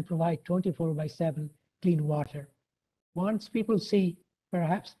utilities can provide 24/7 clean water. Once people see,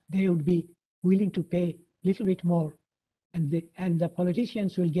 perhaps they would be willing to pay a little bit more, and the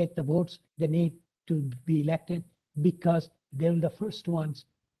politicians will get the votes they need to be elected, because they're the first ones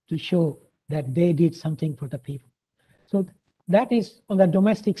to show that they did something for the people. So that is on the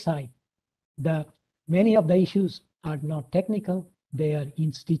domestic side. Many of the issues are not technical, they are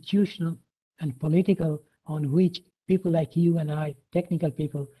institutional and political, on which people like you and I, technical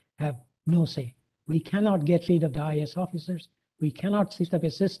people, have no say. We cannot get rid of the IS officers. We cannot set up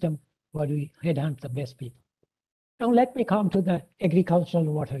a system where we headhunt the best people. Now let me come to the agricultural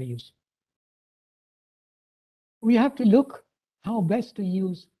water use. We have to look how best to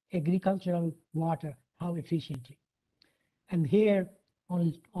use agricultural water, how efficiently. And here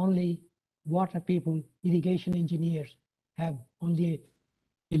only water people, irrigation engineers, have only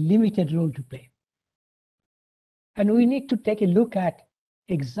a limited role to play. And we need to take a look at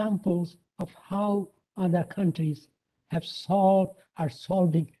examples of how other countries have are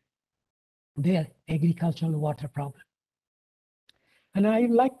solving their agricultural water problem. And I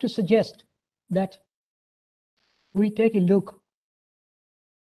would like to suggest that we take a look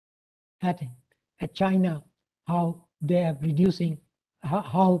at China, how they are reducing,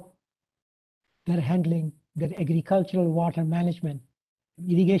 how they're handling their agricultural water management,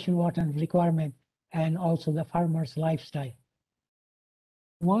 irrigation water requirement, and also the farmer's lifestyle.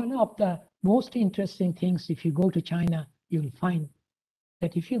 One of the most interesting things, if you go to China, you'll find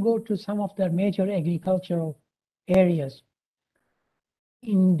that if you go to some of their major agricultural areas,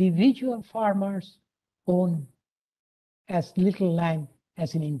 individual farmers own as little land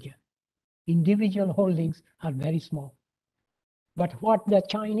as in India. Individual holdings are very small. But what the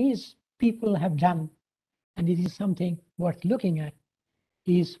Chinese people have done, and it is something worth looking at,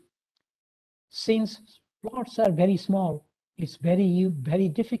 is since plots are very small, it's very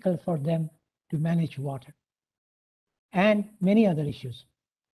difficult for them to manage water and many other issues.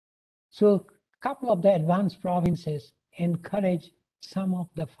 So a couple of the advanced provinces encourage some of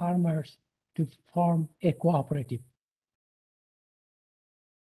the farmers to form a cooperative.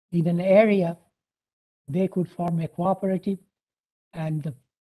 In an area, they could form a cooperative, and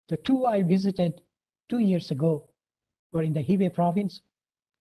the two I visited 2 years ago were in the Hebei province,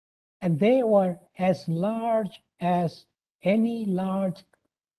 and they were as large as any large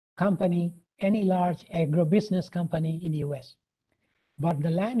company, any large agribusiness company in the US. But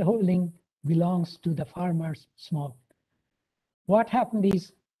the land holding belongs to the farmers small. What happened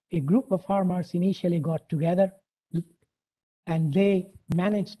is a group of farmers initially got together, and they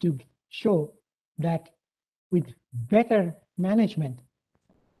managed to show that with better management,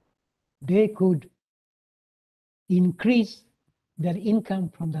 they could increase their income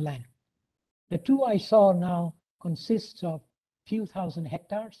from the land. The two I saw now consists of few thousand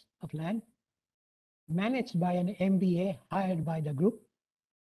hectares of land managed by an MBA hired by the group.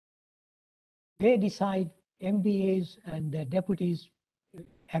 They decide, MBAs and their deputies,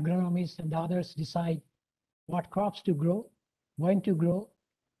 agronomists and others decide what crops to grow, when to grow.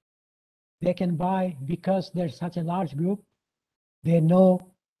 They can buy, because there's such a large group, they know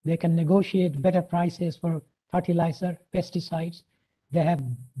they can negotiate better prices for fertilizer, pesticides. They have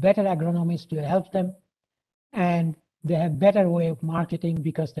better agronomists to help them, and they have better way of marketing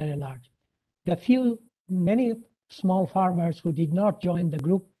because they're large. Many small farmers who did not join the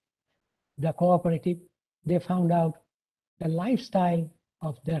group, the cooperative, they found out the lifestyle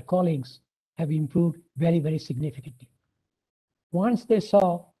of their colleagues have improved very, very significantly. Once they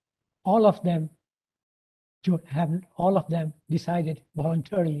saw all of them decided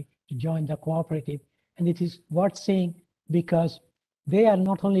voluntarily to join the cooperative, and it is worth seeing because they are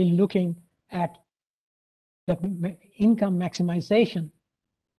not only looking at the income maximization,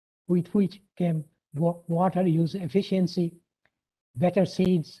 with which came water use efficiency, better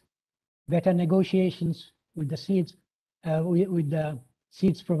seeds, better negotiations with the seeds, with the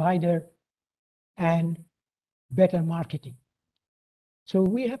seeds provider, and better marketing. So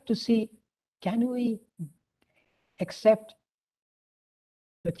we have to see, can we accept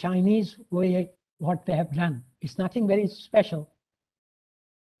the Chinese way, what they have done? It's nothing very special,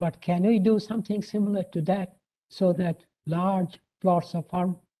 but can we do something similar to that so that large plots of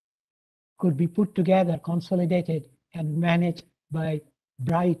farm could be put together, consolidated, and managed by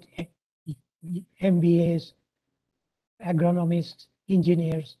bright MBAs, agronomists,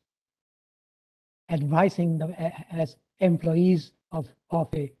 engineers, advising them as employees of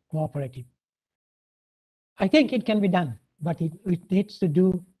a cooperative. I think it can be done, but it needs to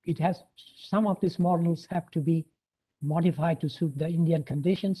do, it has, some of these models have to be modified to suit the Indian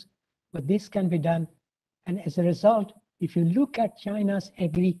conditions, but this can be done. And as a result, if you look at China's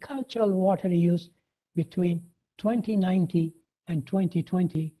agricultural water use between 2090 and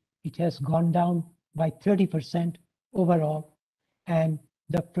 2020, it has gone down by 30% overall, and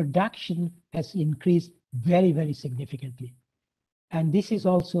the production has increased very, very significantly. And this is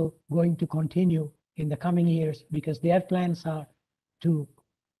also going to continue in the coming years because their plans are to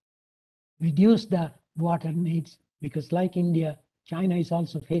reduce the water needs, because like India, China is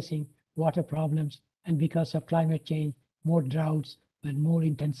also facing water problems, and because of climate change, more droughts and more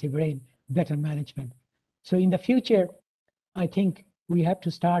intensive rain, better management. So in the future, I think we have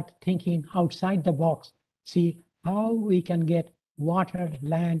to start thinking outside the box, see how we can get water,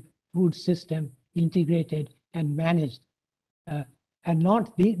 land, food system integrated and managed. And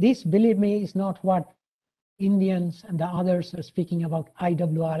not this, believe me, is not what Indians and the others are speaking about,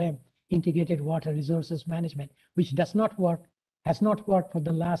 IWRM, Integrated Water Resources Management, which does not work, has not worked for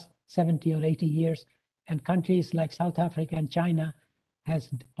the last 70 or 80 years. And countries like South Africa and China has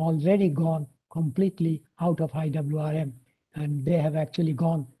already gone completely out of IWRM, and they have actually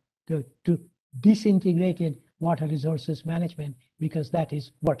gone to disintegrated water resources management because that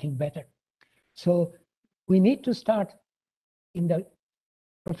is working better. So we need to start in the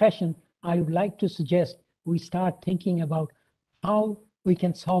profession. I would like to suggest we start thinking about how we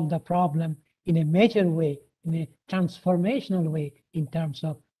can solve the problem in a major way, in a transformational way, in terms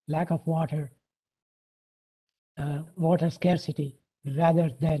of lack of water, water scarcity, rather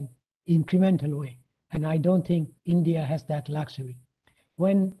than incremental way. And I don't think India has that luxury.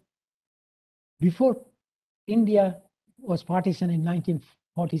 Before India was partitioned in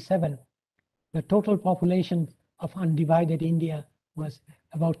 1947, the total population of undivided India was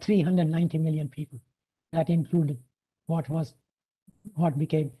about 390 million people. That included what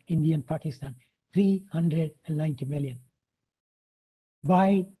became Indian Pakistan, 390 million.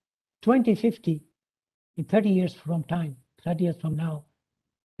 By 2050, in 30 years from now,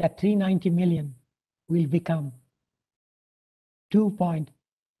 that 390 million will become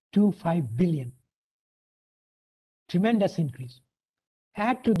 2.25 billion. Tremendous increase.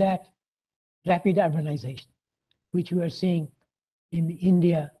 Add to that rapid urbanization, which we are seeing in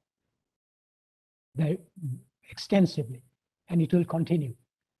India very extensively, and it will continue.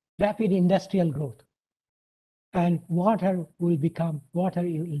 Rapid industrial growth, and water has become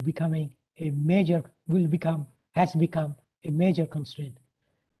a major constraint.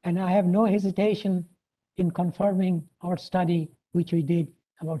 And I have no hesitation in confirming our study, which we did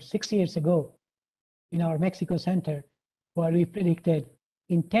about 6 years ago in our Mexico Center, where we predicted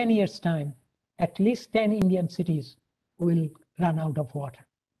in 10 years' time, at least 10 Indian cities will run out of water.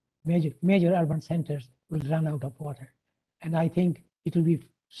 Major urban centers will run out of water. And I think it will be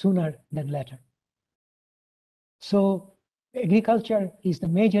sooner than later. So agriculture is the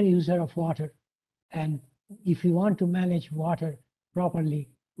major user of water. And if you want to manage water properly,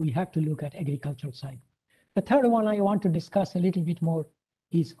 we have to look at agricultural side. The third one I want to discuss a little bit more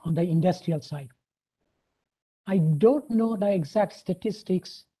is on the industrial side. I don't know the exact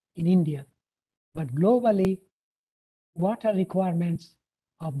statistics in India, but globally, water requirements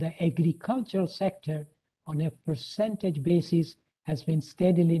of the agricultural sector on a percentage basis has been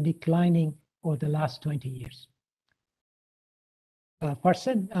steadily declining over the last 20 years. On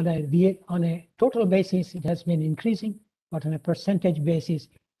a total basis, it has been increasing, but on a percentage basis,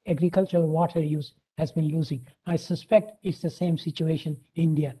 agricultural water use has been losing. I suspect it's the same situation in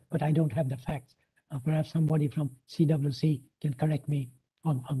India, but I don't have the facts. Perhaps somebody from CWC can correct me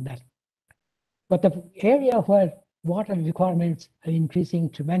on that. But the area where water requirements are increasing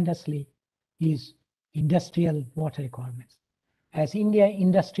tremendously is industrial water requirements. As India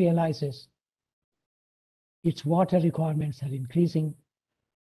industrializes, its water requirements are increasing.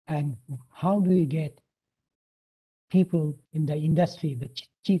 And how do we get people in the industry, the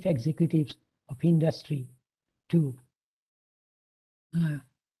chief executives of industry, to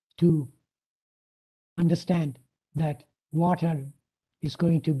understand that water is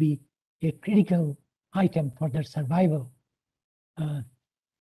going to be a critical item for their survival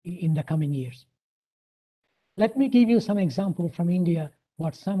in the coming years. Let me give you some example from India,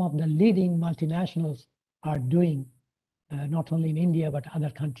 what some of the leading multinationals are doing, not only in India, but other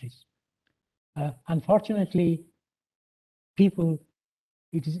countries. Unfortunately, people,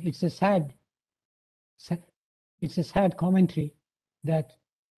 it's a sad commentary that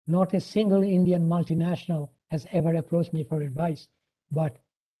not a single Indian multinational has ever approached me for advice, but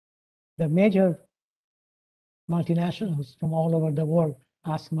the major multinationals from all over the world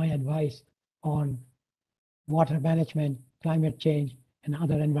ask my advice on water management, climate change, and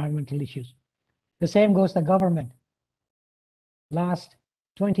other environmental issues. The same goes the government. Last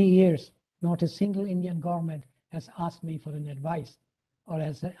 20 years, not a single Indian government has asked me for an advice or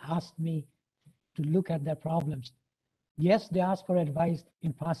has asked me to look at their problems. Yes, they ask for advice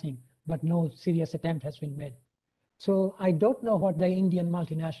in passing, but no serious attempt has been made. So I don't know what the Indian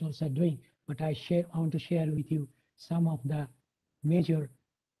multinationals are doing, but I want to share with you some of the major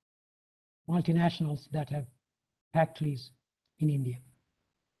multinationals that have factories in India.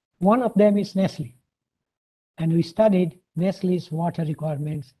 One of them is Nestle. And we studied Nestle's water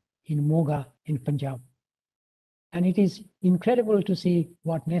requirements in Moga in Punjab. And it is incredible to see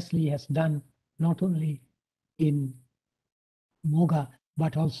what Nestle has done, not only in Moga,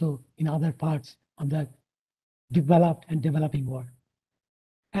 but also in other parts of the developed and developing world.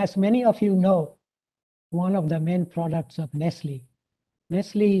 As many of you know, one of the main products of Nestle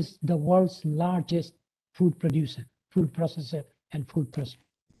is the world's largest food producer, food processor, and food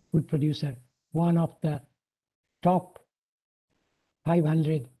producer, one of the top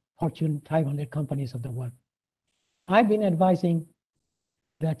 500 Fortune 500 companies of the world. I've been advising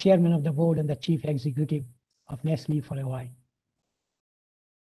the chairman of the board and the chief executive of Nestle for a while.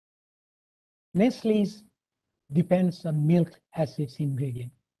 Nestle's depends on milk as its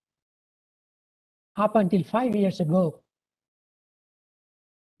ingredient. Up until 5 years ago,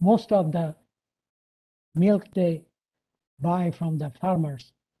 most of the milk they buy from the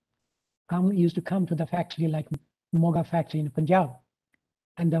farmers used to come to the factory like Moga factory in Punjab,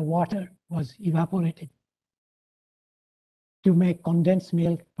 and the water was evaporated to make condensed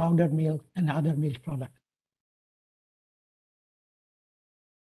milk, powdered milk, and other milk products.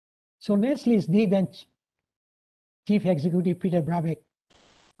 So Nestle's then chief executive Peter Brabeck,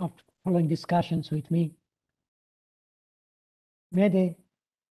 after following discussions with me, made a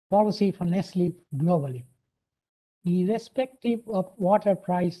policy for Nestle globally. Irrespective of water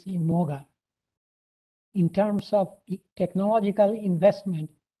price in Moga, in terms of technological investment,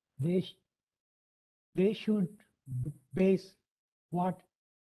 they should base what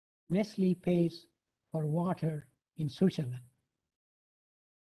Nestle pays for water in Switzerland.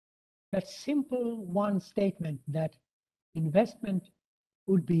 That simple one statement that investment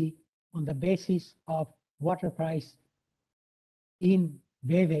would be on the basis of water price in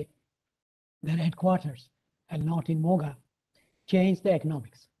Veve, their headquarters, and not in Moga, changed the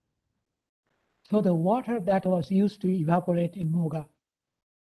economics. So the water that was used to evaporate in Moga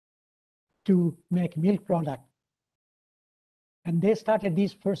to make milk product, and they started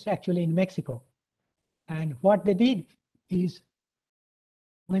this first actually in Mexico. And what they did is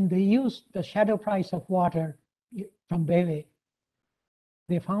when they used the shadow price of water from Veve,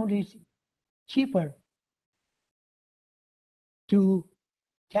 they found it cheaper to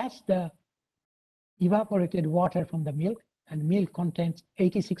catch the evaporated water from the milk, and milk contains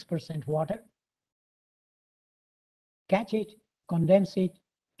 86% water. Catch it, condense it,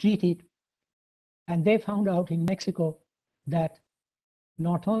 treat it, and they found out in Mexico that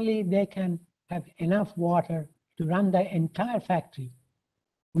not only they can have enough water to run the entire factory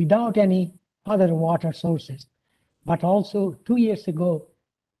without any other water sources, but also 2 years ago,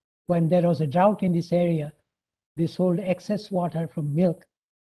 when there was a drought in this area, they sold excess water from milk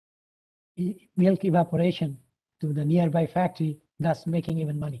evaporation to the nearby factory, thus making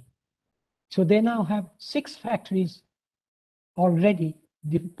even money. So they now have 6 factories already in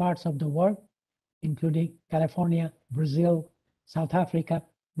different parts of the world, including California, Brazil, South Africa,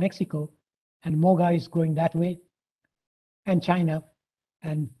 Mexico, and Moga is going that way, and China,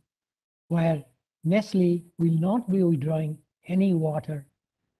 and where Nestle will not be withdrawing any water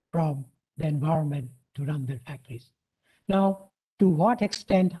from the environment to run their factories. Now, to what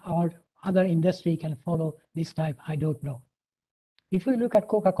extent our other industry can follow this type, I don't know. If we look at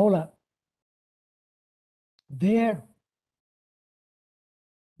Coca-Cola, their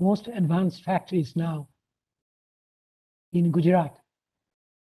most advanced factories now in Gujarat.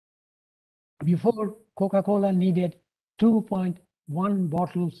 Before, Coca-Cola needed 2.1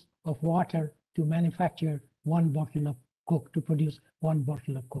 bottles of water to manufacture one bottle of Coke, to produce one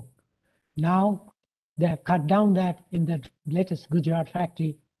bottle of Coke. Now they have cut down that in the latest Gujarat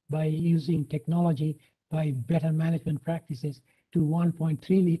factory by using technology, by better management practices, to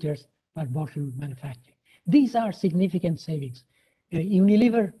 1.3 liters per bottle manufacturing. These are significant savings.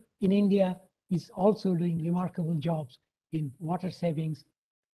 Unilever in India is also doing remarkable jobs in water savings,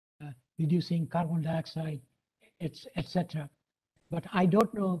 reducing carbon dioxide, etc. But I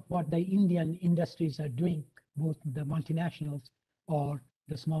don't know what the Indian industries are doing, both the multinationals or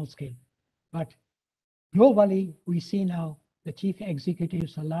the small scale. But globally, we see now the chief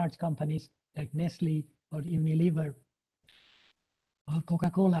executives of large companies like Nestle or Unilever or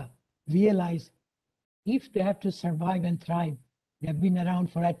Coca-Cola realize if they have to survive and thrive, they have been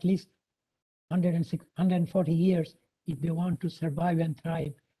around for at least 140 years. If they want to survive and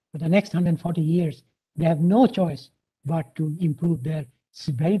thrive for the next 140 years, they have no choice but to improve their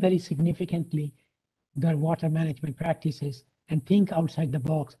very, very significantly their water management practices and think outside the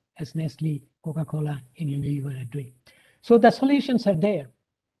box as Nestle, Coca-Cola, and Unilever are doing. So the solutions are there.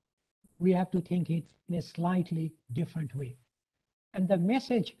 We have to think it in a slightly different way. And the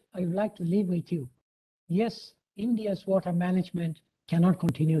message I would like to leave with you, yes, India's water management cannot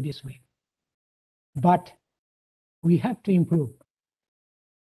continue this way, but we have to improve.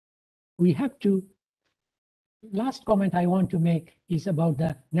 We have to. Last comment I want to make is about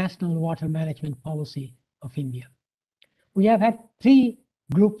the National Water Management Policy of India. We have had three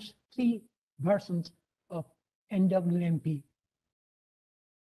groups, three versions of NWMP.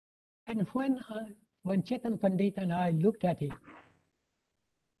 And when Chetan Pandit and I looked at it,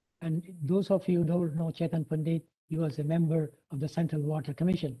 and those of you who don't know Chetan Pandit, he was a member of the Central Water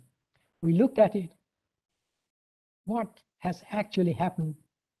Commission. We looked at it, what has actually happened,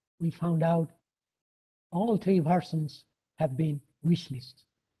 we found out all three versions have been wish lists.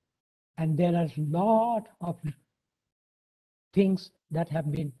 And there are a lot of things that have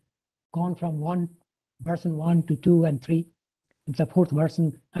been gone from version 1 to 2 and 3. The fourth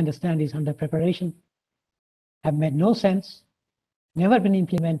version, I understand, is under preparation, have made no sense, never been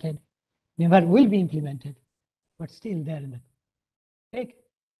implemented, never will be implemented, but still there in it. Take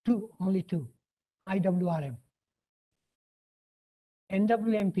only two, IWRM.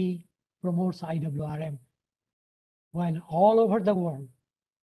 NWMP promotes IWRM, while all over the world,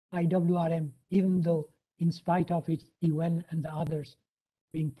 IWRM, even though in spite of its UN and the others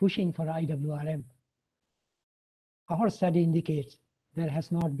being pushing for IWRM, our study indicates there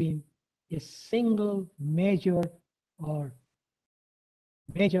has not been a single major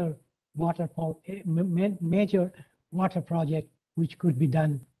water project which could be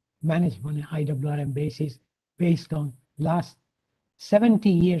done, managed on an IWRM basis based on last 70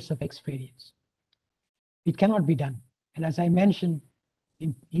 years of experience. It cannot be done. And as I mentioned,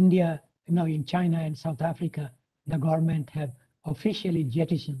 in India, in China and South Africa, the government have officially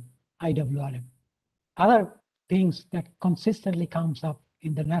jettisoned IWRM. Other things that consistently comes up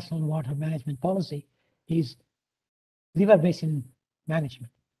in the National Water Management Policy is river basin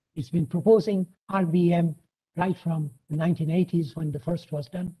management. It's been proposing RBM right from the 1980s when the first was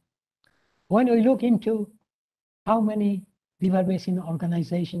done. When we look into how many river basin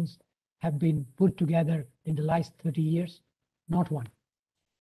organizations have been put together in the last 30 years, not one.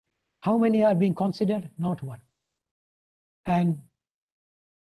 How many are being considered? Not one. And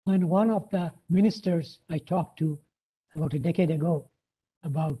when one of the ministers I talked to about a decade ago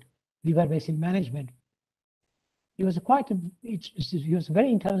about river basin management, he was he was a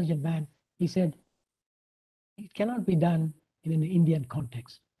very intelligent man. He said, it cannot be done in an Indian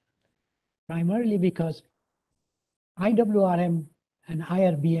context, primarily because IWRM and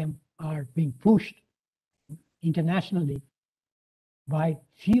IRBM are being pushed internationally by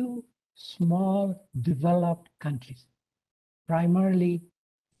few small developed countries, primarily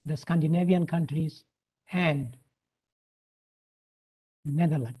the Scandinavian countries and the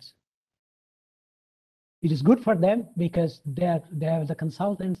Netherlands. It is good for them because they have the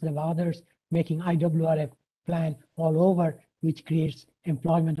consultants, they have others making IWRF plan all over, which creates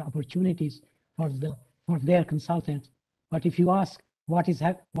employment opportunities for their consultants. But if you ask what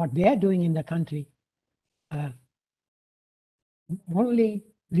they are doing in the country, only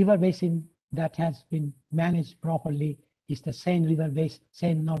river basin that has been managed properly is the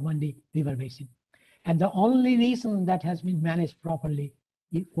Seine-Normandy river basin. And the only reason that has been managed properly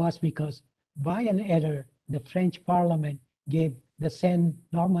was because by an error, the French Parliament gave the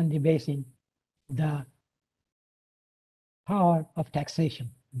Seine-Normandy basin the power of taxation.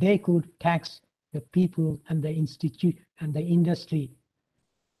 They could tax the people and the institute and the industry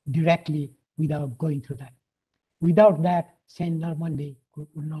directly without going through that. Without that, Seine-Normandy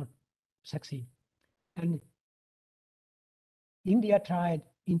would not succeed. And India tried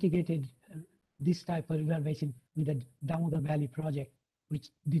integrated this type of river basin with the Damodar Valley project, which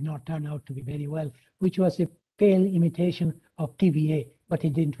did not turn out to be very well, which was a pale imitation of TVA, but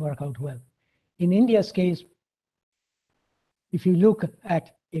it didn't work out well. In India's case, if you look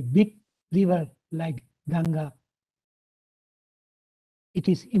at a big river like Ganga, it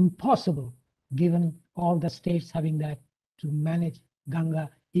is impossible, given all the states having that, to manage Ganga,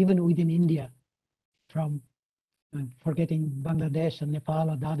 even within India, from forgetting Bangladesh and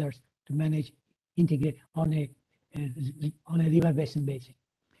Nepal or the others, to manage, integrate on a river basin basis.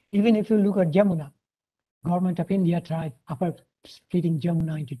 Even if you look at Jamuna, government of India tried splitting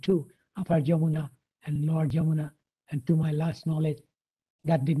Jamuna into two, Upper Jamuna and Lower Jamuna, and to my last knowledge,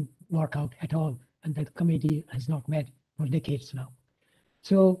 that didn't work out at all, and the committee has not met for decades now.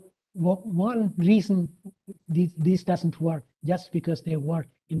 So one reason this doesn't work, just because they work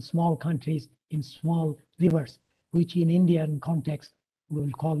in small countries, in small rivers, which in Indian context, we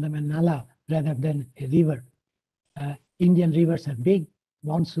will call them a nala rather than a river. Indian rivers are big,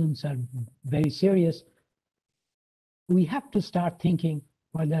 monsoons are very serious. We have to start thinking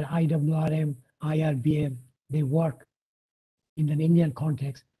whether IWRM, IRBM, they work in an Indian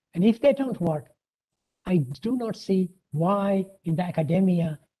context. And if they don't work, I do not see why in the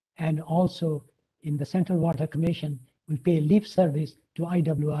academia and also in the Central Water Commission, we pay lip service to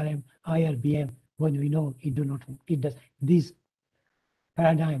IWRM, IRBM, when we know these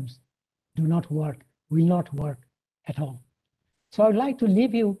paradigms do not work, will not work at all. So I'd like to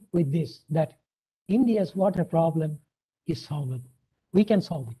leave you with this, that India's water problem is solvable. We can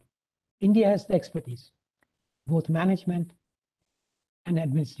solve it. India has the expertise, both management and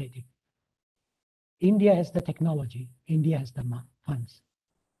administrative. India has the technology. India has the funds.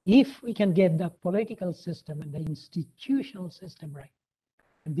 If we can get the political system and the institutional system right,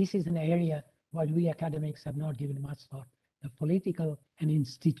 and this is an area where we academics have not given much thought, the political and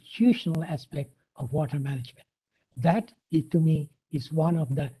institutional aspect of water management. That, to me, is one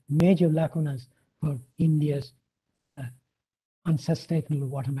of the major lacunas for India's unsustainable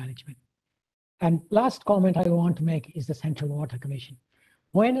water management. And last comment I want to make is the Central Water Commission.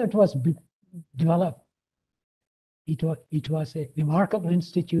 When it was developed, it was a remarkable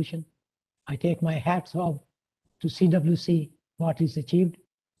institution. I take my hats off to CWC, what is achieved.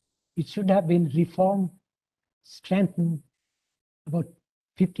 It should have been reformed, strengthened about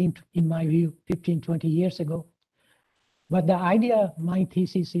 15, in my view, 15, 20 years ago. But the idea, my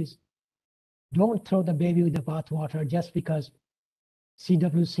thesis is, don't throw the baby with the bathwater just because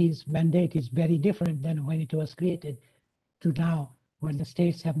CWC's mandate is very different than when it was created to now, when the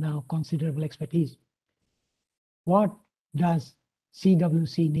states have now considerable expertise. What does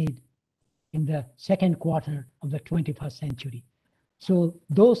CWC need in the second quarter of the 21st century? So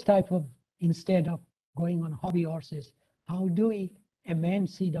those type of, instead of going on hobby horses, how do we amend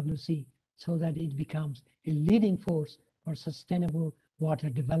CWC so that it becomes a leading force for sustainable water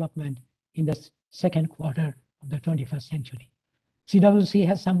development in the second quarter of the 21st century? CWC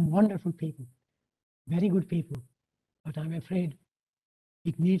has some wonderful people, very good people, but I'm afraid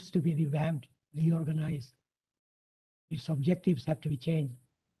it needs to be revamped, reorganized. Its objectives have to be changed.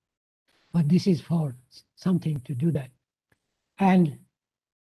 But this is for something to do that. And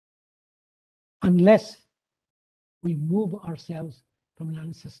unless we move ourselves from an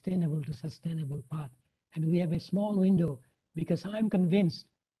unsustainable to sustainable path, and we have a small window, because I'm convinced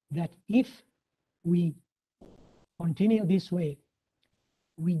that if we continue this way,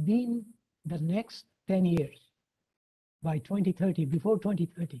 within the next 10 years, by 2030, before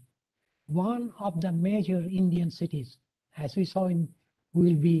 2030, one of the major Indian cities, as we saw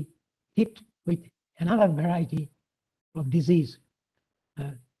will be hit with another variety of disease.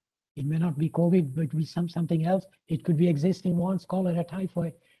 It may not be COVID, but be something else. It could be existing ones, cholera,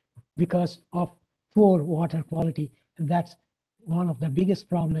 typhoid, because of poor water quality. And that's one of the biggest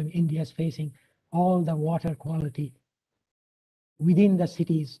problems India is facing. All the water quality within the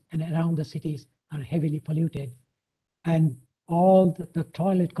cities and around the cities are heavily polluted. And all the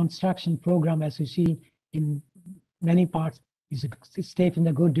toilet construction program, as you see in many parts, is a step in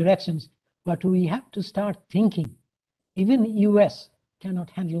the good directions. But we have to start thinking. Even the US cannot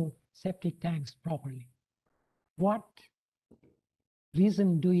handle septic tanks properly. What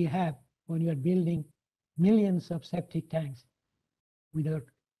reason do you have when you are building millions of septic tanks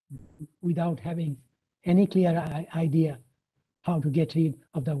without having any clear idea how to get rid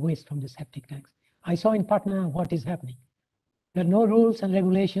of the waste from the septic tanks? I saw in Patna what is happening. There are no rules and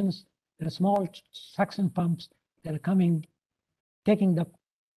regulations. There are small suction pumps that are coming, taking the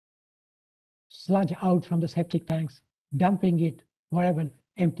sludge out from the septic tanks, dumping it wherever,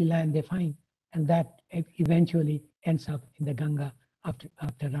 empty land they find, and that eventually ends up in the Ganga after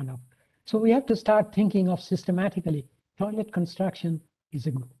runoff. So we have to start thinking of systematically. Toilet construction is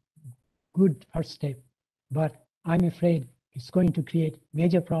a good first step, but I'm afraid it's going to create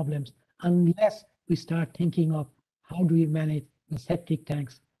major problems unless we start thinking of how do we manage the septic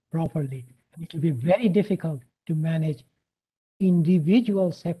tanks properly. It will be very difficult to manage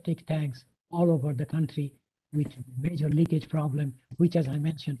individual septic tanks all over the country with major leakage problem, which, as I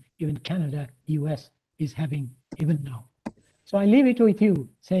mentioned, even Canada, US is having even now. So I leave it with you,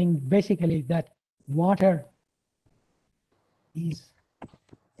 saying basically that water is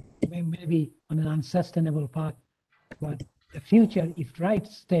maybe on an unsustainable path, but the future, if right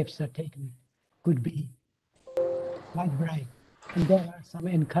steps are taken, could be quite bright. And there are some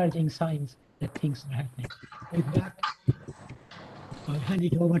encouraging signs that things are happening. With that, I'll hand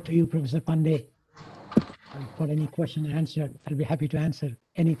it over to you, Professor Pandey. For any question and answer, I'll be happy to answer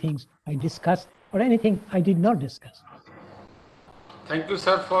anything I discussed or anything I did not discuss. Thank you,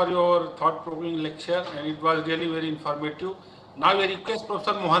 sir, for your thought-provoking lecture, and it was really very informative. Now I request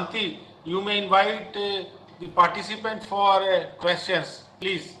Professor Mohanty, you may invite the participant for questions,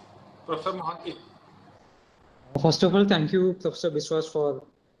 please. Professor Mohanty. First of all, thank you, Professor Biswas, for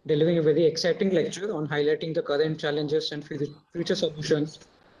delivering a very exciting lecture on highlighting the current challenges and future solutions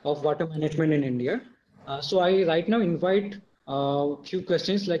of water management in India. So I right now invite a few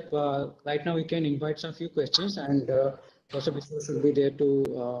questions, right now we can invite some few questions, and Professor Biswas should be there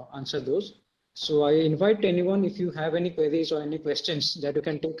to answer those. So I invite anyone, if you have any queries or any questions that you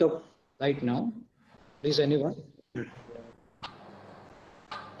can take up right now. Please, anyone.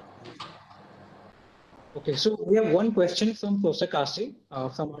 Okay, so we have one question from Professor Kasi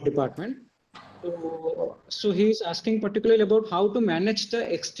from our department. So he is asking particularly about how to manage the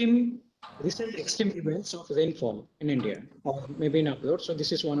recent extreme events of rainfall in India, or maybe in abroad. So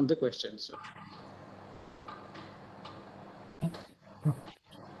this is one of the questions.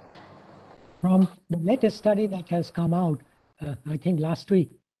 From the latest study that has come out, I think last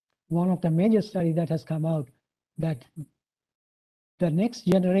week, one of the major studies that has come out that the next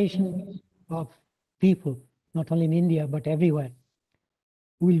generation of people, not only in India, but everywhere,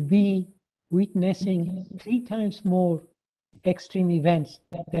 will be witnessing 3 times more extreme events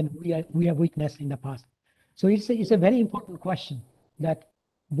than we have witnessed in the past. So it's a very important question that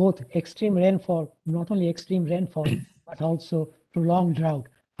both extreme rainfall, not only extreme rainfall, but also prolonged drought.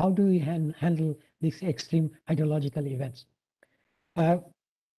 How do we handle these extreme hydrological events?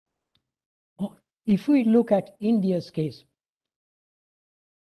 If we look at India's case,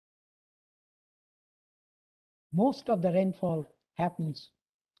 most of the rainfall happens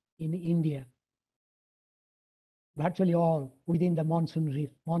in India, virtually all within the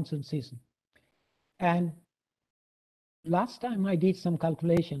monsoon season. And last time I did some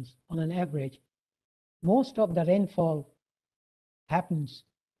calculations on an average, most of the rainfall happens,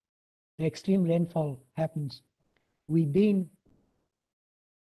 the extreme rainfall happens within,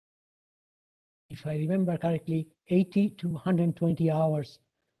 if I remember correctly, 80 to 120 hours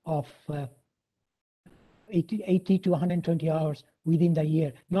of 80 to 120 hours within the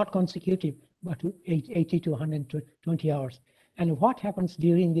year, not consecutive, but 80 to 120 hours. And what happens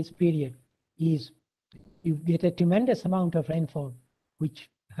during this period is you get a tremendous amount of rainfall, which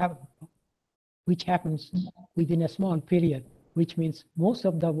happens within a small period, which means most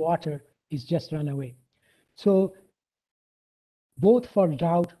of the water is just run away. So both for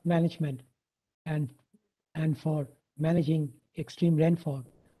drought management and for managing extreme rainfall,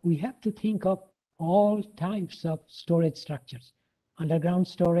 we have to think of all types of storage structures: underground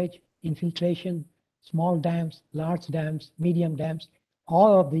storage, infiltration, small dams, large dams, medium dams.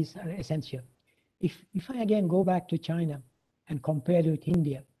 All of these are essential. If I again go back to China and compare with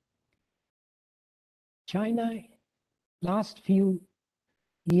India, China last few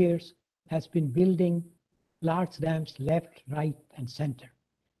years has been building large dams left, right, and center.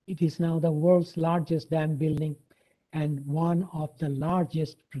 It is now the world's largest dam building and one of the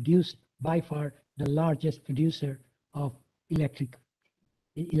largest by far the largest producer of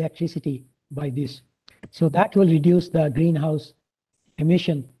electricity by this. So that will reduce the greenhouse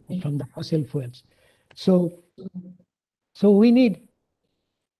emission from the fossil fuels. So we need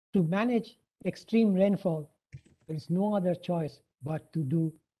to manage extreme rainfall. There is no other choice but to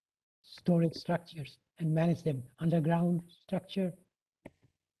do storage structures and manage them: underground structure,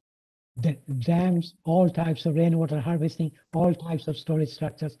 the dams, all types of rainwater harvesting, all types of storage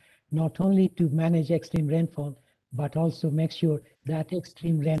structures, not only to manage extreme rainfall, but also make sure that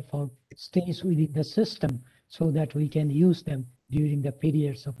extreme rainfall stays within the system so that we can use them during the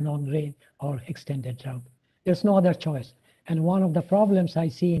periods of non-rain or extended drought. There's no other choice. And one of the problems I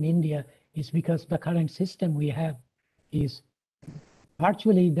see in India is because the current system we have is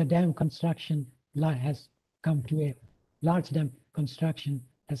virtually the dam construction has come to a large dam construction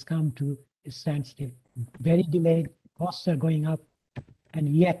has come to a standstill. Very delayed, costs are going up, and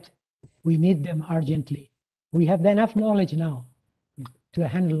yet we need them urgently. We have enough knowledge now to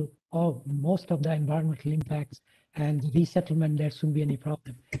handle most of the environmental impacts and resettlement. There shouldn't be any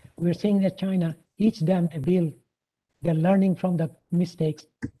problem. We're seeing that China, each dam they build, they're learning from the mistakes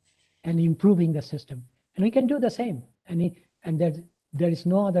and improving the system. And we can do the same. And there is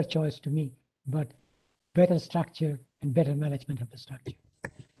no other choice to me but better structure and better management of the structure.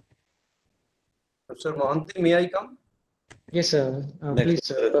 Professor Mohanty, may I come? Yes, sir.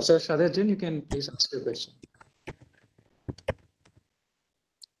 Please, Professor Sharajan, you can please ask your question.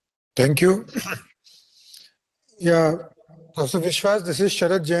 Thank you. Yeah, Professor Biswas, this is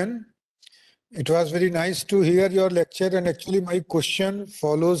Sharad Jain. It was very nice to hear your lecture, and actually my question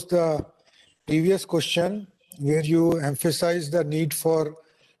follows the previous question where you emphasized the need for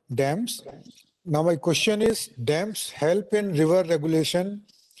dams. Now my question is, dams help in river regulation,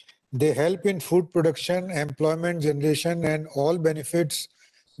 they help in food production, employment generation, and all benefits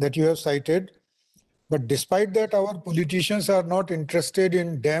that you have cited. But despite that, our politicians are not interested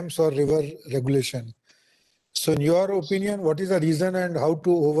in dams or river regulation. So in your opinion, what is the reason and how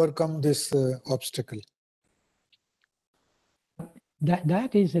to overcome this obstacle?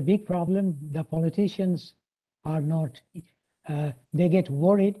 That is a big problem. The politicians are not, they get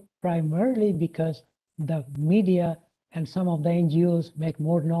worried primarily because the media and some of the NGOs make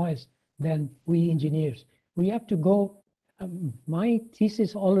more noise than we engineers. We have to go, my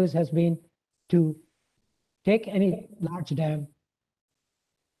thesis always has been to take any large dam,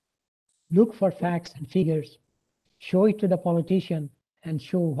 look for facts and figures, show it to the politician and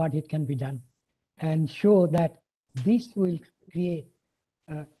show what it can be done, and show that this will create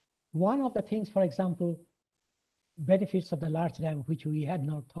one of the things, for example, benefits of the large dam, which we had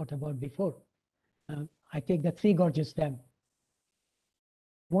not thought about before. I take the Three Gorges Dam.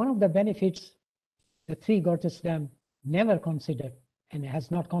 One of the benefits the Three Gorges Dam never considered and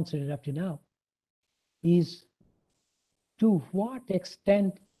has not considered up to now is to what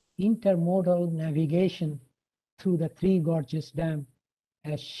extent intermodal navigation through the Three Gorges Dam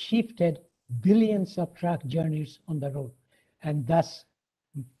has shifted billions of truck journeys on the road, and thus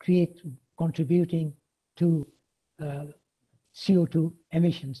contributing to CO2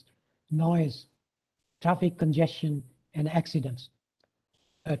 emissions, noise, traffic congestion, and accidents.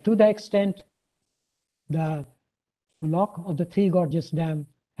 To the extent the lock of the Three Gorges Dam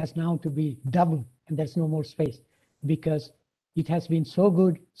has now to be doubled, and there's no more space because it has been so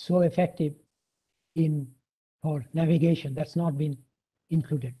good, so effective for navigation. That's not been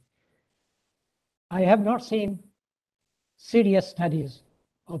included. I have not seen serious studies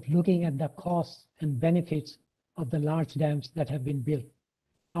of looking at the costs and benefits of the large dams that have been built.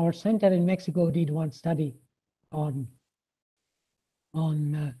 Our center in Mexico did one study on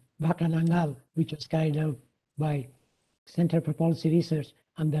Bacranangal, which was carried out by Center for Policy Research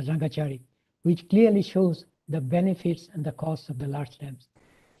under Rangachari, which clearly shows the benefits and the costs of the large dams.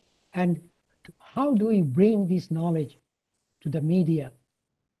 And how do we bring this knowledge to the media,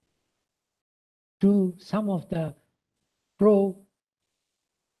 to some of the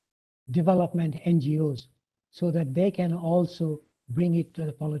pro-development NGOs, so that they can also bring it to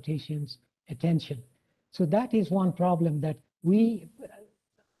the politicians' attention? So that is one problem, that the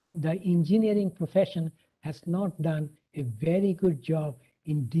engineering profession has not done a very good job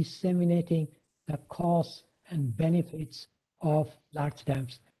in disseminating the costs and benefits of large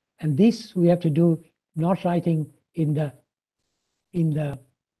dams. And this we have to do, not writing in the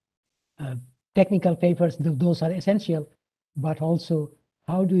technical papers, those are essential, but also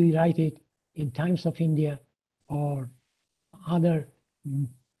how do we write it in Times of India or other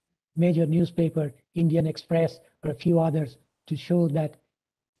major newspaper, Indian Express, or a few others, to show that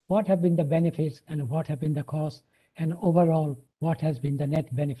what have been the benefits and what have been the costs, and overall what has been the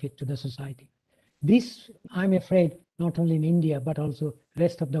net benefit to the society. This, I'm afraid, not only in India, but also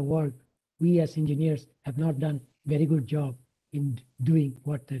rest of the world, we as engineers have not done very good job in doing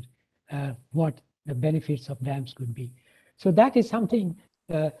what the benefits of dams could be. So that is something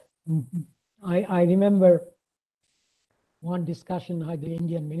I remember one discussion by the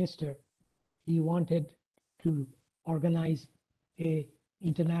Indian minister. He wanted to organize a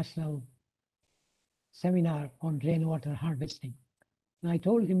international seminar on rainwater harvesting. And I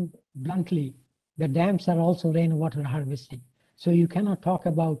told him bluntly, the dams are also rainwater harvesting. So you cannot talk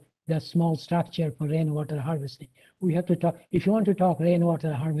about the small structure for rainwater harvesting. We have to talk, if you want to talk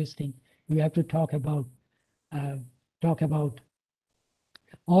rainwater harvesting, you have to talk about talk about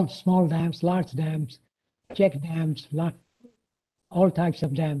all small dams, large dams, check dams, all types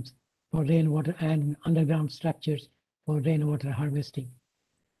of dams for rainwater and underground structures for rainwater harvesting.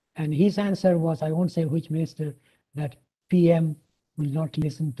 And his answer was, I won't say which minister, that PM will not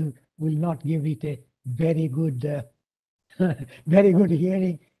listen to, will not give it a very good, very good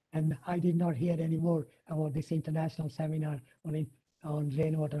hearing. And I did not hear any more about this international seminar on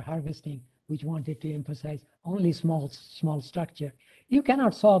rainwater harvesting, which wanted to emphasize only small structure. You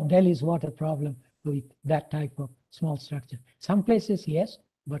cannot solve Delhi's water problem with that type of small structure. Some places, yes,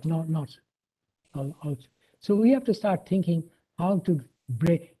 but not all. So we have to start thinking how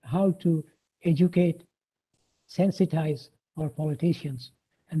to educate, sensitize our politicians.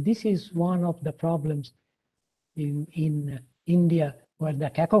 And this is one of the problems in India, where the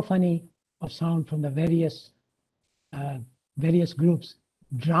cacophony of sound from the various groups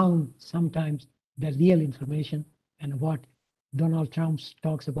drown sometimes the real information, and what Donald Trump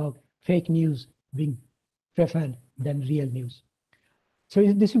talks about fake news being preferred than real news.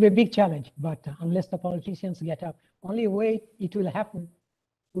 So this will be a big challenge, but unless the politicians get up, only way it will happen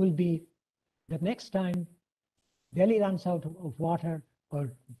will be the next time Delhi runs out of water,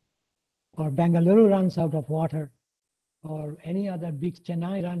 or Bangalore runs out of water, or any other big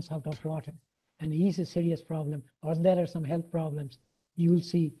Chennai runs out of water, and is a serious problem, or there are some health problems, you will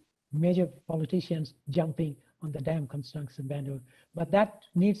see major politicians jumping on the dam construction bandwagon. But that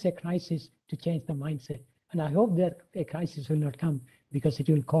needs a crisis to change the mindset. And I hope that a crisis will not come, because it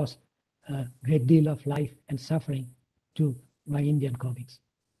will cause a great deal of life and suffering to my Indian colleagues.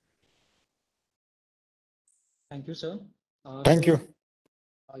 Thank you, sir. Thank you.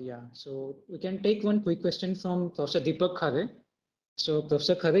 Yeah, so we can take one quick question from Professor Deepak Khare. So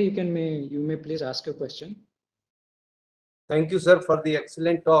Professor Khare, you may please ask your question. Thank you, sir, for the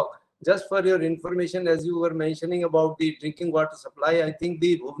excellent talk. Just for your information, as you were mentioning about the drinking water supply, I think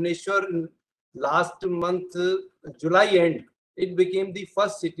the Bhubaneswar last month, July end, it became the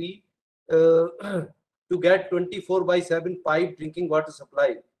first city to get 24/7 pipe drinking water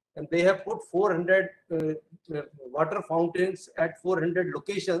supply. And they have put 400 water fountains at 400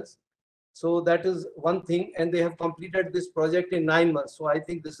 locations. So that is one thing. And they have completed this project in 9 months. So I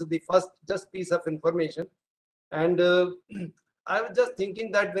think this is the first just piece of information. And I was just thinking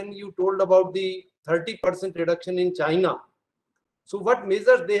that when you told about the 30% reduction in China, so what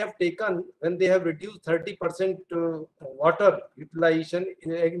measures they have taken when they have reduced 30% water utilization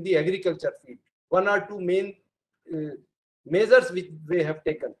in the agriculture field? One or two main measures which they have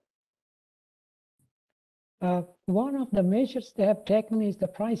taken. One of the measures they have taken is the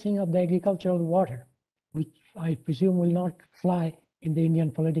pricing of the agricultural water, which I presume will not fly in the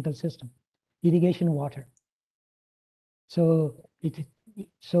Indian political system, irrigation water. So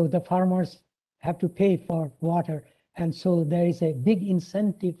the farmers have to pay for water, and so there is a big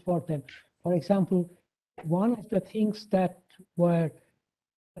incentive for them. For example, one of the things that were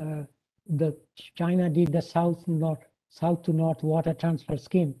the China did the south to north water transfer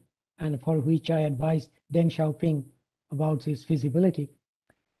scheme, and for which I advised Deng Xiaoping about its feasibility.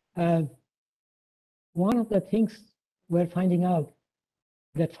 One of the things we're finding out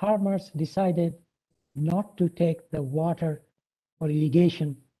that farmers decided not to take the water for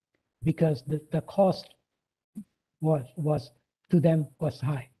irrigation because the cost was to them was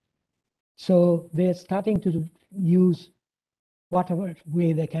high. So they're starting to use whatever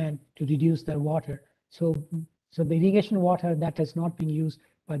way they can to reduce their water. So the irrigation water that has not been used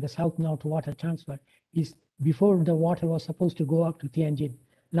by the south-north water transfer is, before the water was supposed to go up to Tianjin.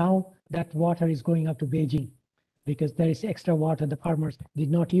 Now that water is going up to Beijing because there is extra water the farmers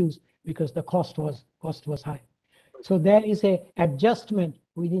did not use because the cost was high. So there is a adjustment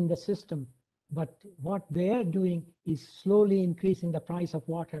within the system, but what they are doing is slowly increasing the price of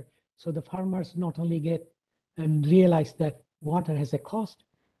water. So the farmers not only get and realize that water has a cost,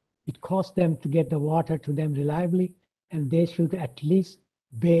 it costs them to get the water to them reliably, and they should at least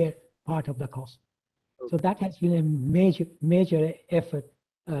bear part of the cost. So that has been a major effort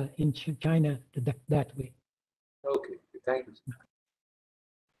in China to that way. Okay, thank you.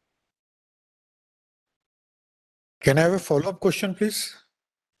 Can I have a follow-up question, please?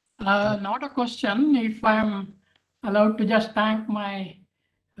 Not a question. If I'm allowed to just thank my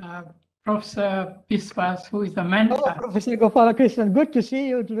Professor Biswas, who is the mentor. Oh, Professor Gopalakrishnan, good to see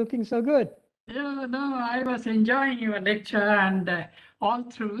you looking so good. Yeah, no, I was enjoying your lecture, and all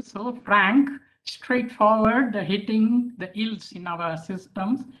through so frank, straightforward, hitting the ills in our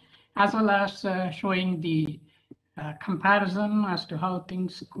systems, as well as showing the comparison as to how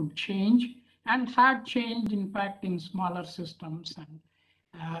things could change and had changed, in fact, in smaller systems. And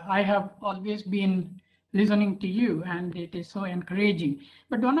I have always been listening to you, and it is so encouraging.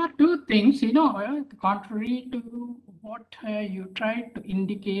 But one or two things, contrary to what you tried to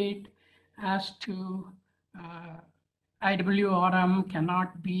indicate as to IWRM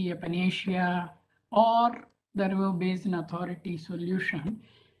cannot be a panacea or the river basin authority solution.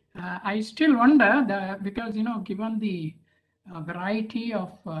 I still wonder that because, given the variety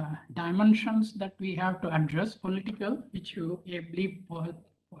of dimensions that we have to address, political, which you ably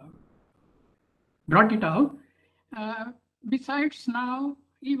brought it out. Besides now,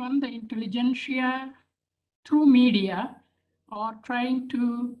 even the intelligentsia through media are trying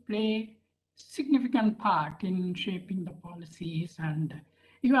to play significant part in shaping the policies, and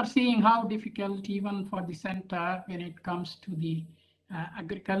you are seeing how difficult even for the center when it comes to the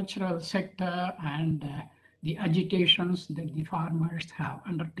agricultural sector and the agitations that the farmers have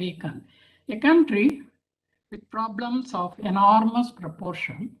undertaken. A country with problems of enormous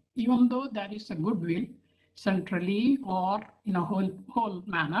proportion, even though there is a goodwill centrally or in a whole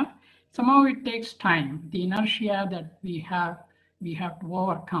manner, somehow it takes time. The inertia that we have to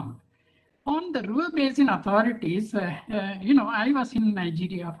overcome. On the river basin authorities, I was in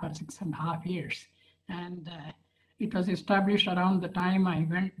Nigeria for 6.5 years, and it was established around the time I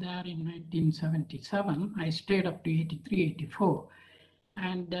went there in 1977. I stayed up to 83, 84,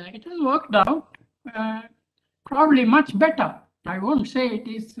 and it has worked out probably much better. I won't say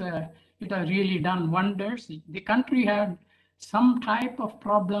it has really done wonders. The country had some type of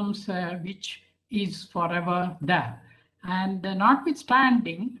problems which is forever there. And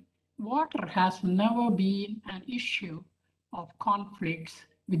notwithstanding, water has never been an issue of conflicts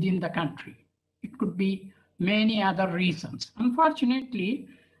within the country. It could be many other reasons. Unfortunately,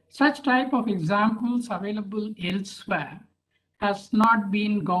 such type of examples available elsewhere has not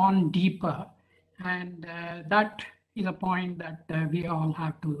been gone deeper, and that is a point that we all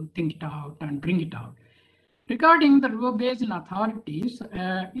have to think it out and bring it out. Regarding the river basin authorities,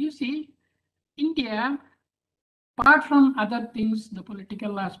 you see, India, apart from other things, the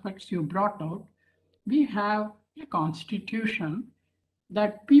political aspects you brought out, we have a constitution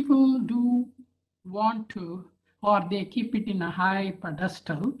that people do want to, or they keep it in a high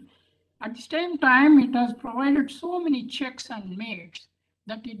pedestal. At the same time, it has provided so many checks and mates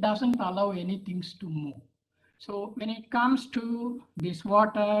that it doesn't allow anything to move. So when it comes to this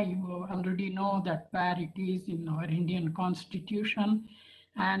water, you already know that where it is in our Indian constitution.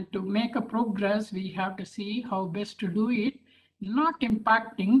 And to make a progress, we have to see how best to do it, not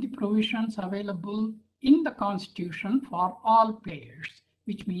impacting the provisions available in the constitution for all players,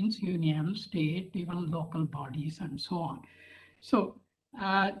 which means union, state, even local bodies, and so on. So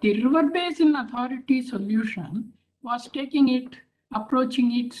the river basin authority solution was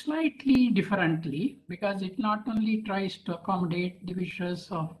approaching it slightly differently, because it not only tries to accommodate the wishes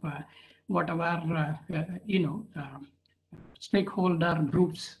of whatever stakeholder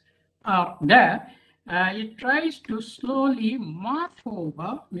groups are there. It tries to slowly morph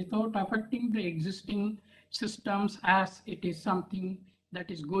over without affecting the existing systems, as it is something that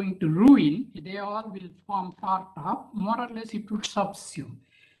is going to ruin. They all will form part of, more or less it would subsume.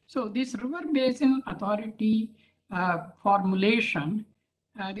 So this river basin authority formulation,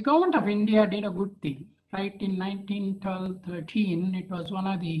 the government of India did a good thing. Right in 1912-13, it was one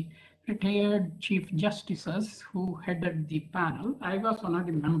of the retired chief justices who headed the panel. I was one of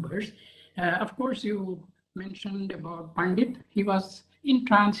the members. Of course, you mentioned about Pandit. He was in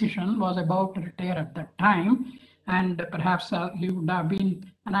transition, was about to retire at that time, and perhaps he would have been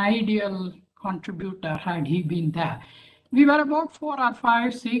an ideal contributor had he been there. We were about 4 or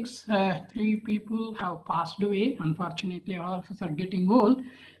 5, 6, 3 people have passed away. Unfortunately, all of us are getting old.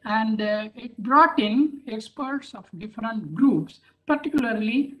 And it brought in experts of different groups.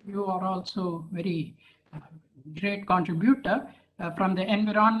 Particularly, you are also very great contributor. From the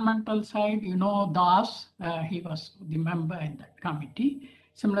environmental side, Das, he was the member in that committee.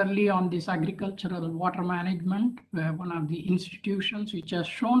 Similarly, on this agricultural water management, one of the institutions which has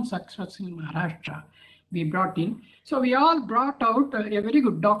shown success in Maharashtra, we brought in. So we all brought out a very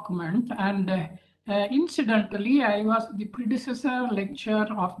good document, and incidentally, I was the predecessor lecturer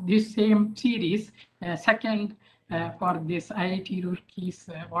of this same series, second for this IIT Roorkee's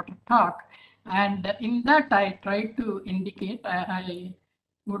water talk. And in that, I tried to indicate, I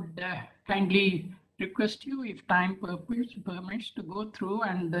would kindly request you, if time permits, to go through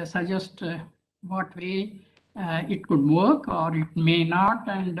and suggest what way it could work or it may not,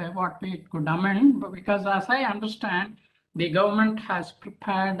 and what way it could amend. But because as I understand, the government has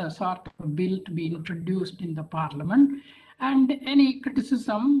prepared a sort of a bill to be introduced in the parliament, and any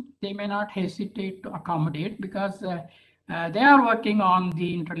criticism they may not hesitate to accommodate, because They are working on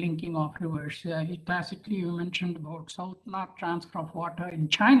the interlinking of rivers. Tacitly, you mentioned about south-north transfer of water in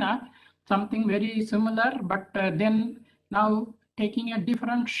China, something very similar, but then now taking a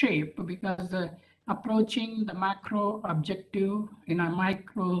different shape because approaching the macro objective in a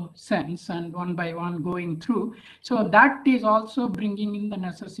micro sense and one by one going through. So that is also bringing in the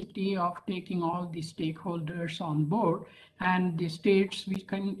necessity of taking all the stakeholders on board, and the states, we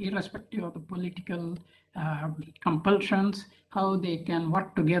can, irrespective of the political compulsions, how they can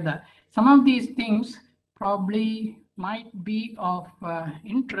work together. Some of these things probably might be of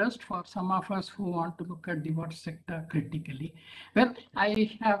interest for some of us who want to look at the water sector critically. Well,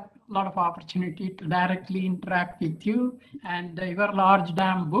 I have a lot of opportunity to directly interact with you and your large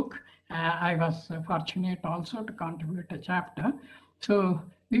dam book. I was fortunate also to contribute a chapter. So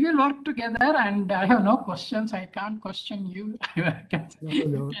we will work together, and I have no questions. I can't question you.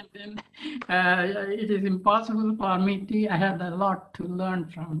 No. And then it is impossible for me to, I had a lot to learn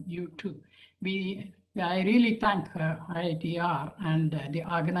from you too. I really thank IITR and the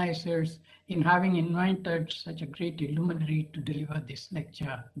organizers in having invited such a great luminary to deliver this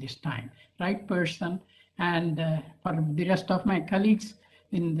lecture this time. Right person, and for the rest of my colleagues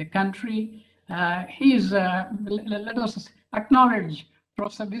in the country, let us acknowledge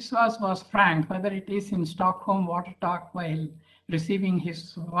Professor Biswas was frank, whether it is in Stockholm Water Talk while receiving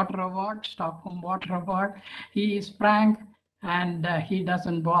his water award, Stockholm Water Award. He is frank, and he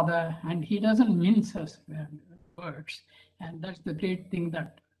doesn't bother, and he doesn't mince his words. And that's the great thing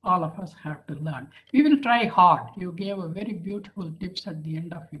that all of us have to learn. We will try hard. You gave a very beautiful tips at the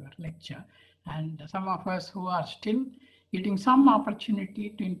end of your lecture. And some of us who are still getting some opportunity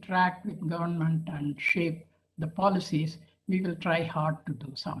to interact with government and shape the policies, we will try hard to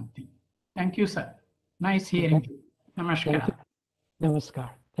do something. Thank you, sir. Nice hearing you. Namaskar. Namaskar.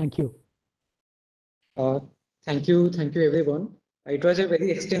 Thank you. Thank you, everyone. It was a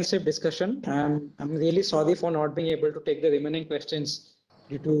very extensive discussion, and I'm really sorry for not being able to take the remaining questions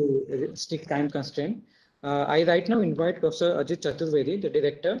due to strict time constraint. I right now invite Professor Ajit Chaturvedi, the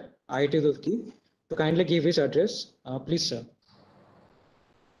Director, IIT Roorkee, to kindly give his address. Please, sir.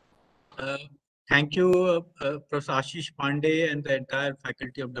 Thank you, Professor Ashish Pandey and the entire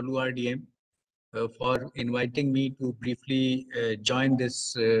faculty of WRDM for inviting me to briefly join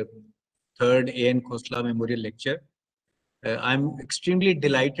this third A.N. Khosla Memorial Lecture. I'm extremely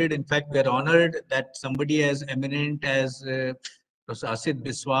delighted. In fact, we are honored that somebody as eminent as Professor Asit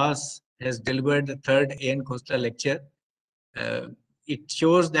Biswas has delivered the third A.N. Khosla Lecture. It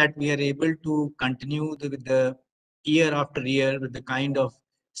shows that we are able to continue with the year after year with the kind of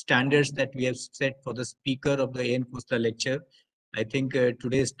standards that we have set for the speaker of the A.N. Khosla Lecture. I think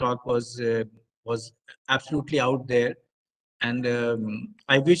today's talk was absolutely out there. And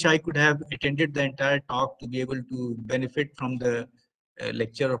I wish I could have attended the entire talk to be able to benefit from the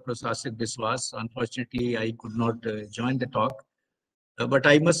lecture of Professor Asit Biswas. Unfortunately, I could not join the talk. But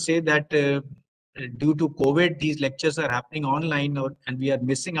I must say that due to COVID, these lectures are happening online, and we are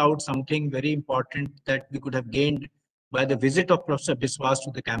missing out something very important that we could have gained by the visit of Professor Biswas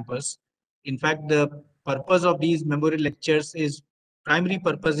to the campus. In fact, the purpose of these memorial lectures is, primary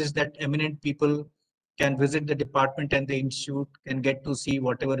purpose is that eminent people can visit the department and the institute, can get to see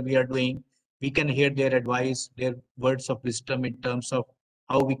whatever we are doing. We can hear their advice, their words of wisdom in terms of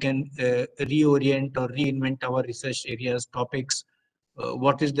how we can reorient or reinvent our research areas, topics,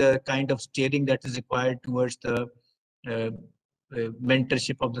 what is the kind of steering that is required towards the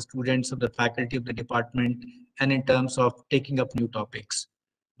mentorship of the students, of the faculty of the department, and in terms of taking up new topics.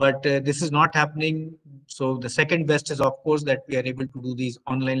 But this is not happening. So the second best is, of course, that we are able to do these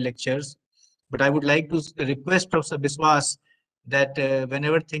online lectures. But I would like to request Professor Biswas that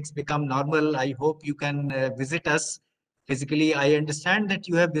whenever things become normal, I hope you can visit us physically. I understand that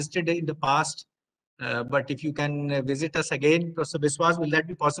you have visited in the past, but if you can visit us again, Professor Biswas, will that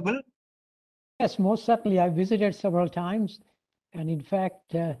be possible? Yes, most certainly. I visited several times. And in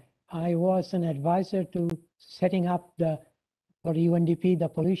fact, I was an advisor to setting up for UNDP, the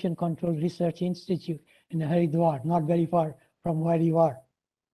Pollution Control Research Institute in Haridwar, not very far from where you are.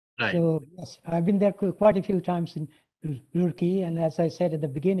 Right. So yes, I've been there quite a few times in Roorkee. And as I said at the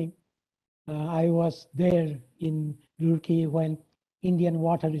beginning, I was there in Roorkee when Indian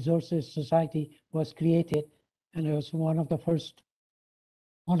Water Resources Society was created. And I was one of the first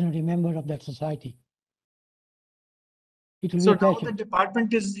honorary member of that society. So now the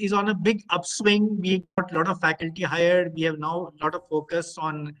department is on a big upswing. We got a lot of faculty hired. We have now a lot of focus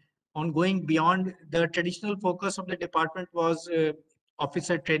on going beyond the traditional focus of the department was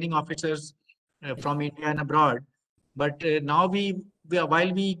training officers from India and abroad. But now we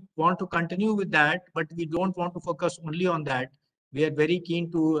while we want to continue with that, but we don't want to focus only on that. We are very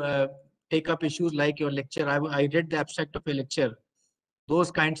keen to take up issues like your lecture. I read the abstract of your lecture.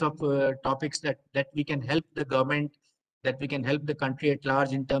 Those kinds of topics that we can help the government, that we can help the country at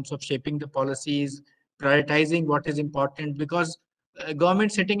large in terms of shaping the policies, prioritizing what is important, because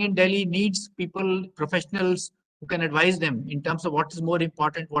government sitting in Delhi needs people, professionals who can advise them in terms of what is more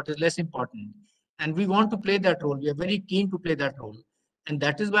important, what is less important. And we want to play that role. We are very keen to play that role. And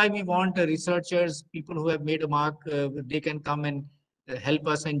that is why we want researchers, people who have made a mark, they can come and help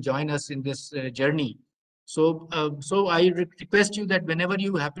us and join us in this journey. So, so I request you that whenever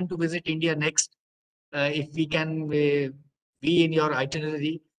you happen to visit India next, if we can be in your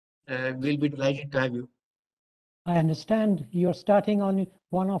itinerary, we'll be delighted to have you. I understand you're starting on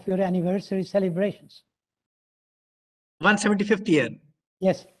one of your anniversary celebrations. 175th year.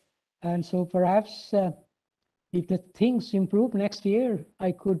 Yes. And so perhaps if the things improve next year,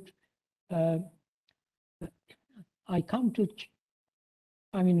 I could, I'm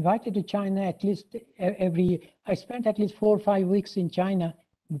invited to China at least every year. I spent at least 4 or 5 weeks in China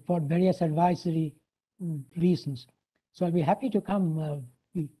for various advisory reasons. So I'll be happy to come,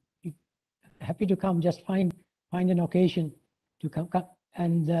 just find an occasion to come,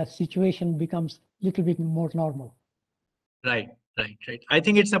 and the situation becomes a little bit more normal. Right. I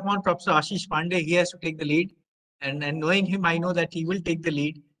think it's upon Professor Ashish Pandey. He has to take the lead. And knowing him, I know that he will take the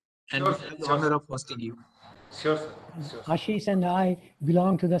lead and Sure, have the sure. honor of hosting you. Sure, sir. Sure, sir. Ashish and I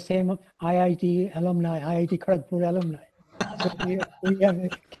belong to the same IIT alumni, IIT Kharagpur alumni. So we have a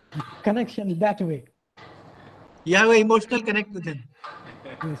connection that way. You have an emotional connect with him.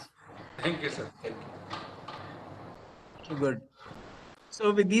 Yes. Thank you, sir. Thank you. Good.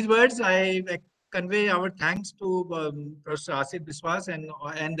 So with these words, I convey our thanks to Professor Asit Biswas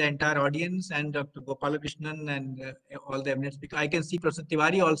and the entire audience, and Dr. Gopalakrishnan and all the eminent speakers. I can see Professor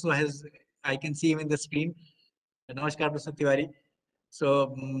Tiwari also has, I can see him in the screen. Namaskar, Professor Tiwari.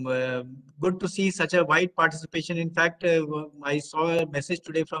 So good to see such a wide participation. In fact, I saw a message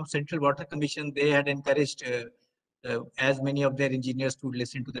today from Central Water Commission. They had encouraged as many of their engineers to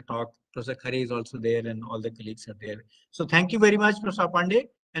listen to the talk. Professor Khare is also there and all the colleagues are there. So thank you very much, Professor Pandey,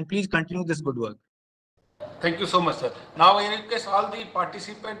 and please continue this good work. Thank you so much, sir. Now I request all the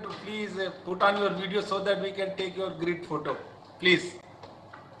participants to please put on your video so that we can take your great photo. Please.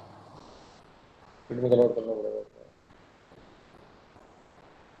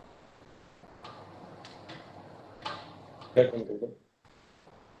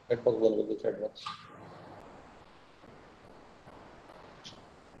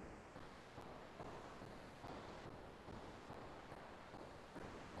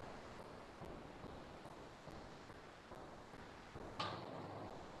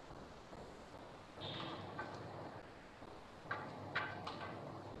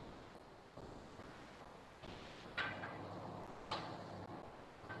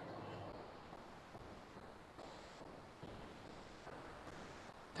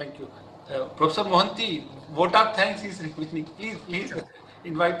 Thank you. Professor Mohanty, vote of thanks is requesting. Please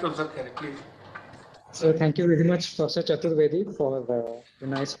invite Professor Khare, please. So thank you very much, Professor Chaturvedi, for the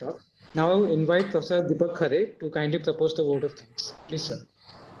nice talk. Now I invite Professor Deepak Khare to kindly propose the vote of thanks. Please, sir.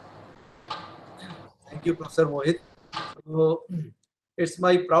 Thank you, Professor Mohit. So, it's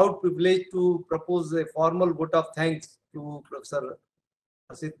my proud privilege to propose a formal vote of thanks to Professor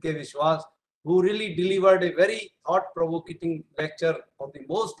Asit K. Biswas, who really delivered a very thought-provoking lecture on the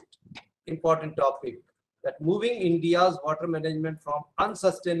most important topic, that moving India's water management from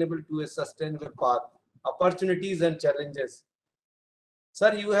unsustainable to a sustainable path, opportunities and challenges.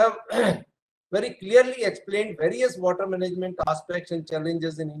 Sir, you have very clearly explained various water management aspects and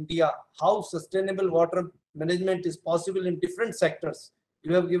challenges in India, how sustainable water management is possible in different sectors.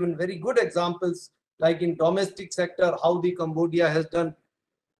 You have given very good examples, like in domestic sector, how the Cambodia has done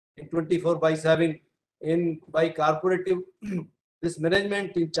in 24/7, in by corporative this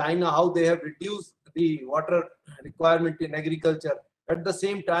management in China, how they have reduced the water requirement in agriculture. At the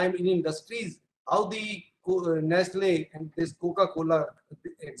same time, in industries, how the Nestle and this Coca-Cola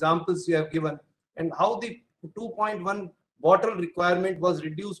examples you have given, and how the 2.1 bottle requirement was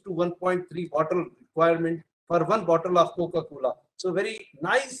reduced to 1.3 bottle requirement for one bottle of Coca-Cola. So very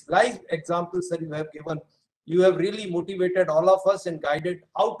nice live examples that you have given. You have really motivated all of us and guided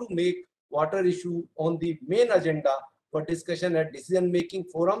how to make water issue on the main agenda for discussion at decision-making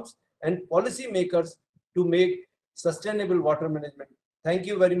forums and policy makers to make sustainable water management. Thank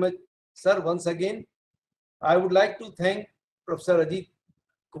you very much, sir. Once again, I would like to thank Professor Ajit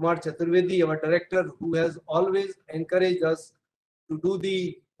Kumar Chaturvedi, our director, who has always encouraged us to do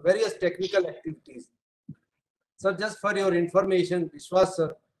the various technical activities. So just for your information, Biswas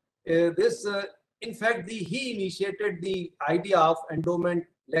sir, in fact, he initiated the idea of endowment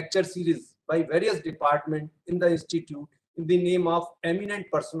lecture series by various departments in the institute in the name of eminent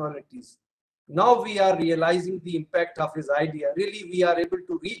personalities. Now we are realizing the impact of his idea. Really, we are able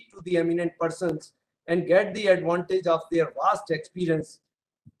to reach to the eminent persons and get the advantage of their vast experience.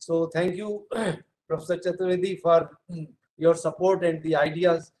 So thank you, Professor Chaturvedi, for your support and the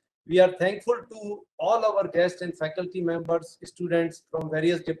ideas. We are thankful to all our guests and faculty members, students from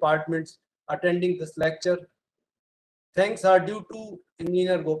various departments attending this lecture. Thanks are due to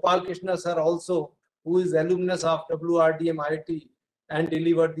Engineer Gopal Krishna sir also, who is alumnus of WRDM IIT and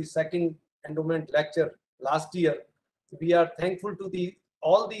delivered the second endowment lecture last year. We are thankful to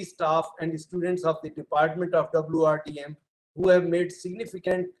all the staff and students of the Department of WRDM who have made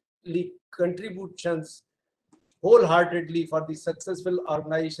significantly contributions wholeheartedly for the successful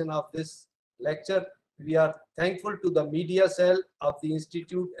organization of this lecture. We are thankful to the media cell of the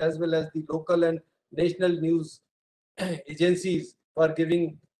institute as well as the local and national news agencies for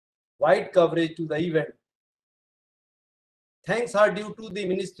giving wide coverage to the event. Thanks are due to the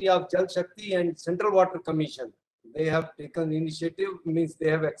Ministry of Jal Shakti and Central Water Commission. They have taken initiative, means they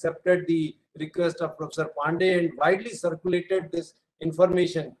have accepted the request of Professor Pandey and widely circulated this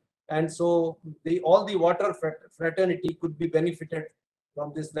information. And so all the water fraternity could be benefited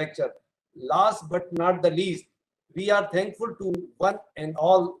from this lecture. Last but not the least, we are thankful to one and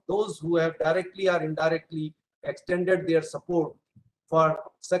all those who have directly or indirectly extended their support for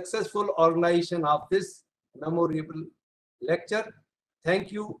successful organization of this memorable lecture.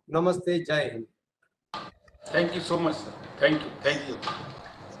 Thank you. Namaste. Jai Hind. Thank you so much, sir. Thank you. Thank you.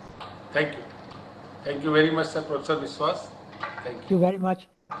 Thank you. Thank you very much, sir, Professor Biswas. Thank you very much.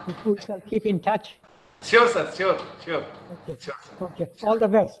 We shall keep in touch. Sure, sir. Sure. Okay. Sure, sir. Okay. All the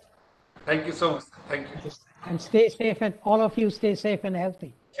best. Thank you so much. Thank you. And stay safe, and all of you stay safe and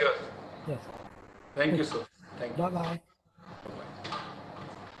healthy. Sure. Yes. Thank you, sir. Thank you. Bye-bye.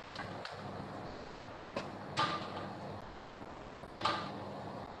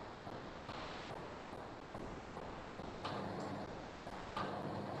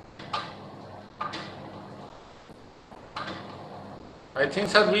 I think,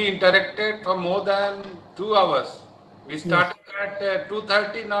 sir, we interacted for more than 2 hours. We started at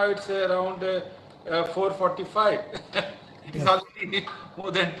 2:30. Now it's around 4:45. It is already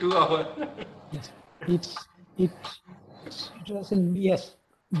more than 2 hours. Yes, it was yes,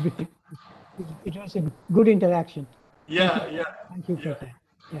 it was a good interaction. Yeah. Thank you for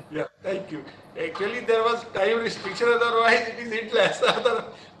that. Yeah, thank you. Actually, there was time restriction, otherwise it is endless. Other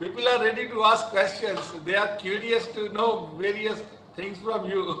people are ready to ask questions. They are curious to know various things from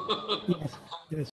you. Yes.